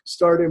is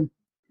start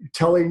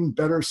telling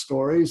better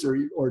stories,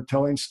 or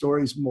telling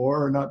stories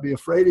more, or not be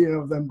afraid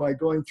of them by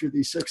going through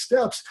these 6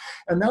 steps.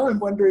 And now I'm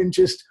wondering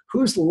just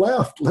who's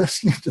left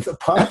listening to the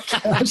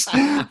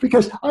podcast,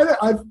 because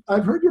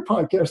I've heard your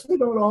podcast. They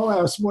don't all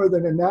last more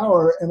than an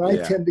hour, and I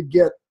tend to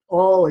get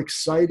all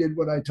excited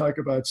when I talk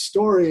about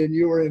story, and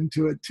you were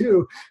into it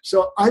too.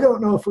 So I don't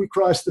know if we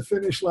crossed the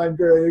finish line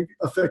very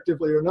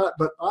effectively or not,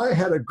 but I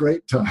had a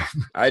great time.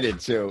 I did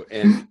too.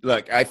 And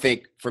look, I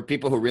think for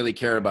people who really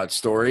care about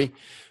story,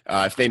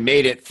 if they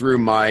made it through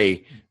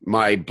my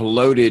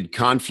bloated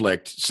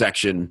conflict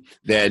section,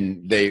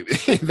 then they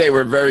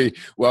were very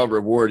well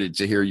rewarded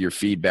to hear your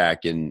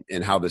feedback and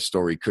how the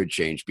story could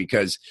change.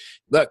 Because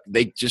look,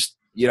 they just,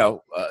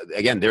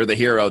 again, they're the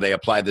hero. They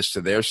apply this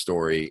to their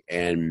story.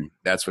 And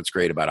that's what's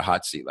great about a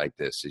hot seat like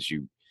this is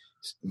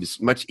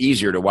it's much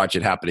easier to watch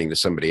it happening to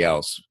somebody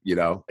else,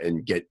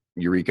 and get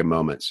eureka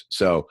moments.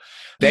 So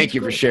thank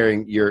you for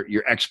sharing your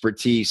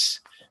expertise.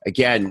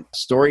 Again,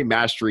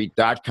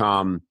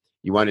 storymastery.com.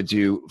 You want to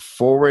do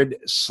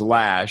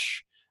 /success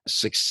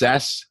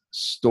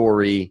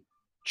story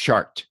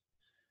chart.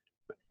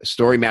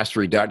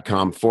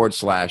 Storymastery.com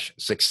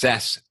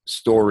 /success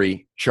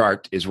story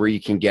chart is where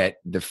you can get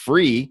the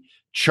free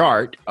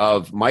chart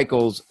of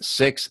Michael's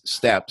 6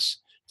 steps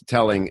to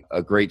telling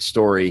a great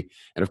story.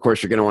 And of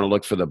course, you're going to want to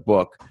look for the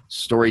book,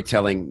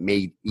 Storytelling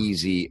Made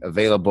Easy,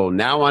 available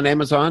now on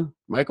Amazon,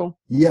 Michael?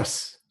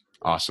 Yes.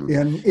 Awesome.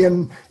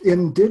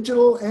 In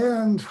digital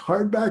and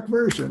hardback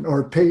version,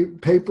 or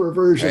paper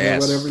version, or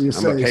whatever you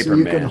say. So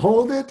you can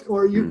hold it,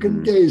 or you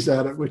can gaze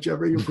at it,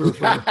 whichever you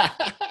prefer.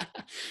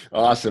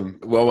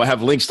 Awesome. Well, we'll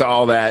have links to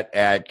all that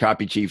at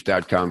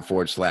copychief.com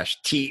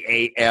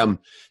 /TAM.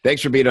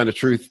 Thanks for being on The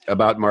Truth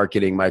About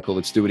Marketing, Michael.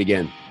 Let's do it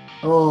again.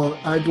 Oh,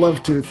 I'd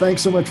love to.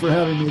 Thanks so much for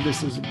having me.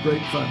 This is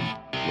great fun.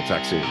 We'll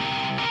talk soon.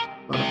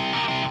 Bye-bye.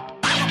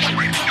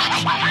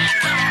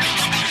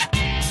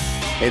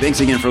 Hey,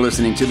 thanks again for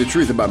listening to the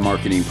Truth About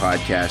Marketing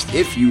podcast.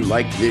 If you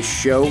like this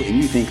show and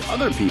you think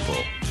other people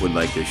would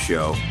like this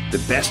show, the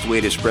best way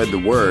to spread the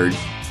word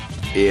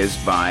is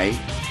by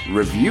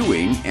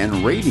reviewing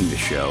and rating the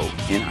show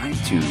in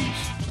iTunes.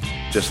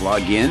 Just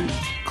log in,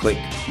 click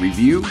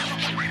review,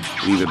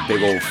 leave a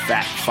big old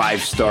fat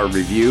 5-star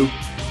review,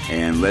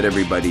 and let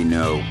everybody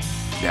know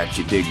that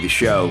you dig the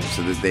show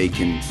so that they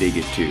can dig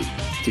it too.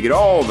 To get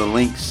all the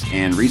links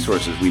and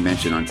resources we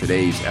mentioned on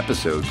today's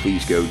episode,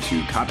 please go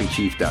to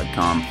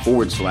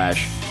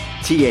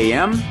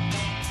copychief.com/TAM,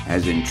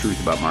 as in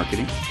Truth About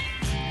Marketing.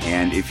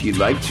 And if you'd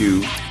like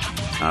to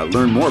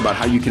learn more about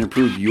how you can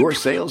improve your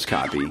sales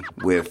copy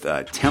with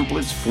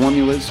templates,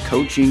 formulas,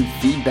 coaching,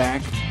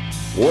 feedback,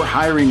 or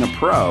hiring a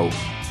pro,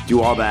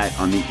 do all that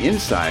on the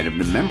inside of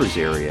the members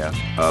area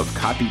of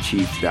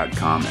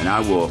copychief.com, and I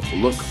will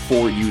look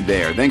for you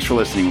there. Thanks for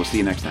listening. We'll see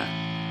you next time.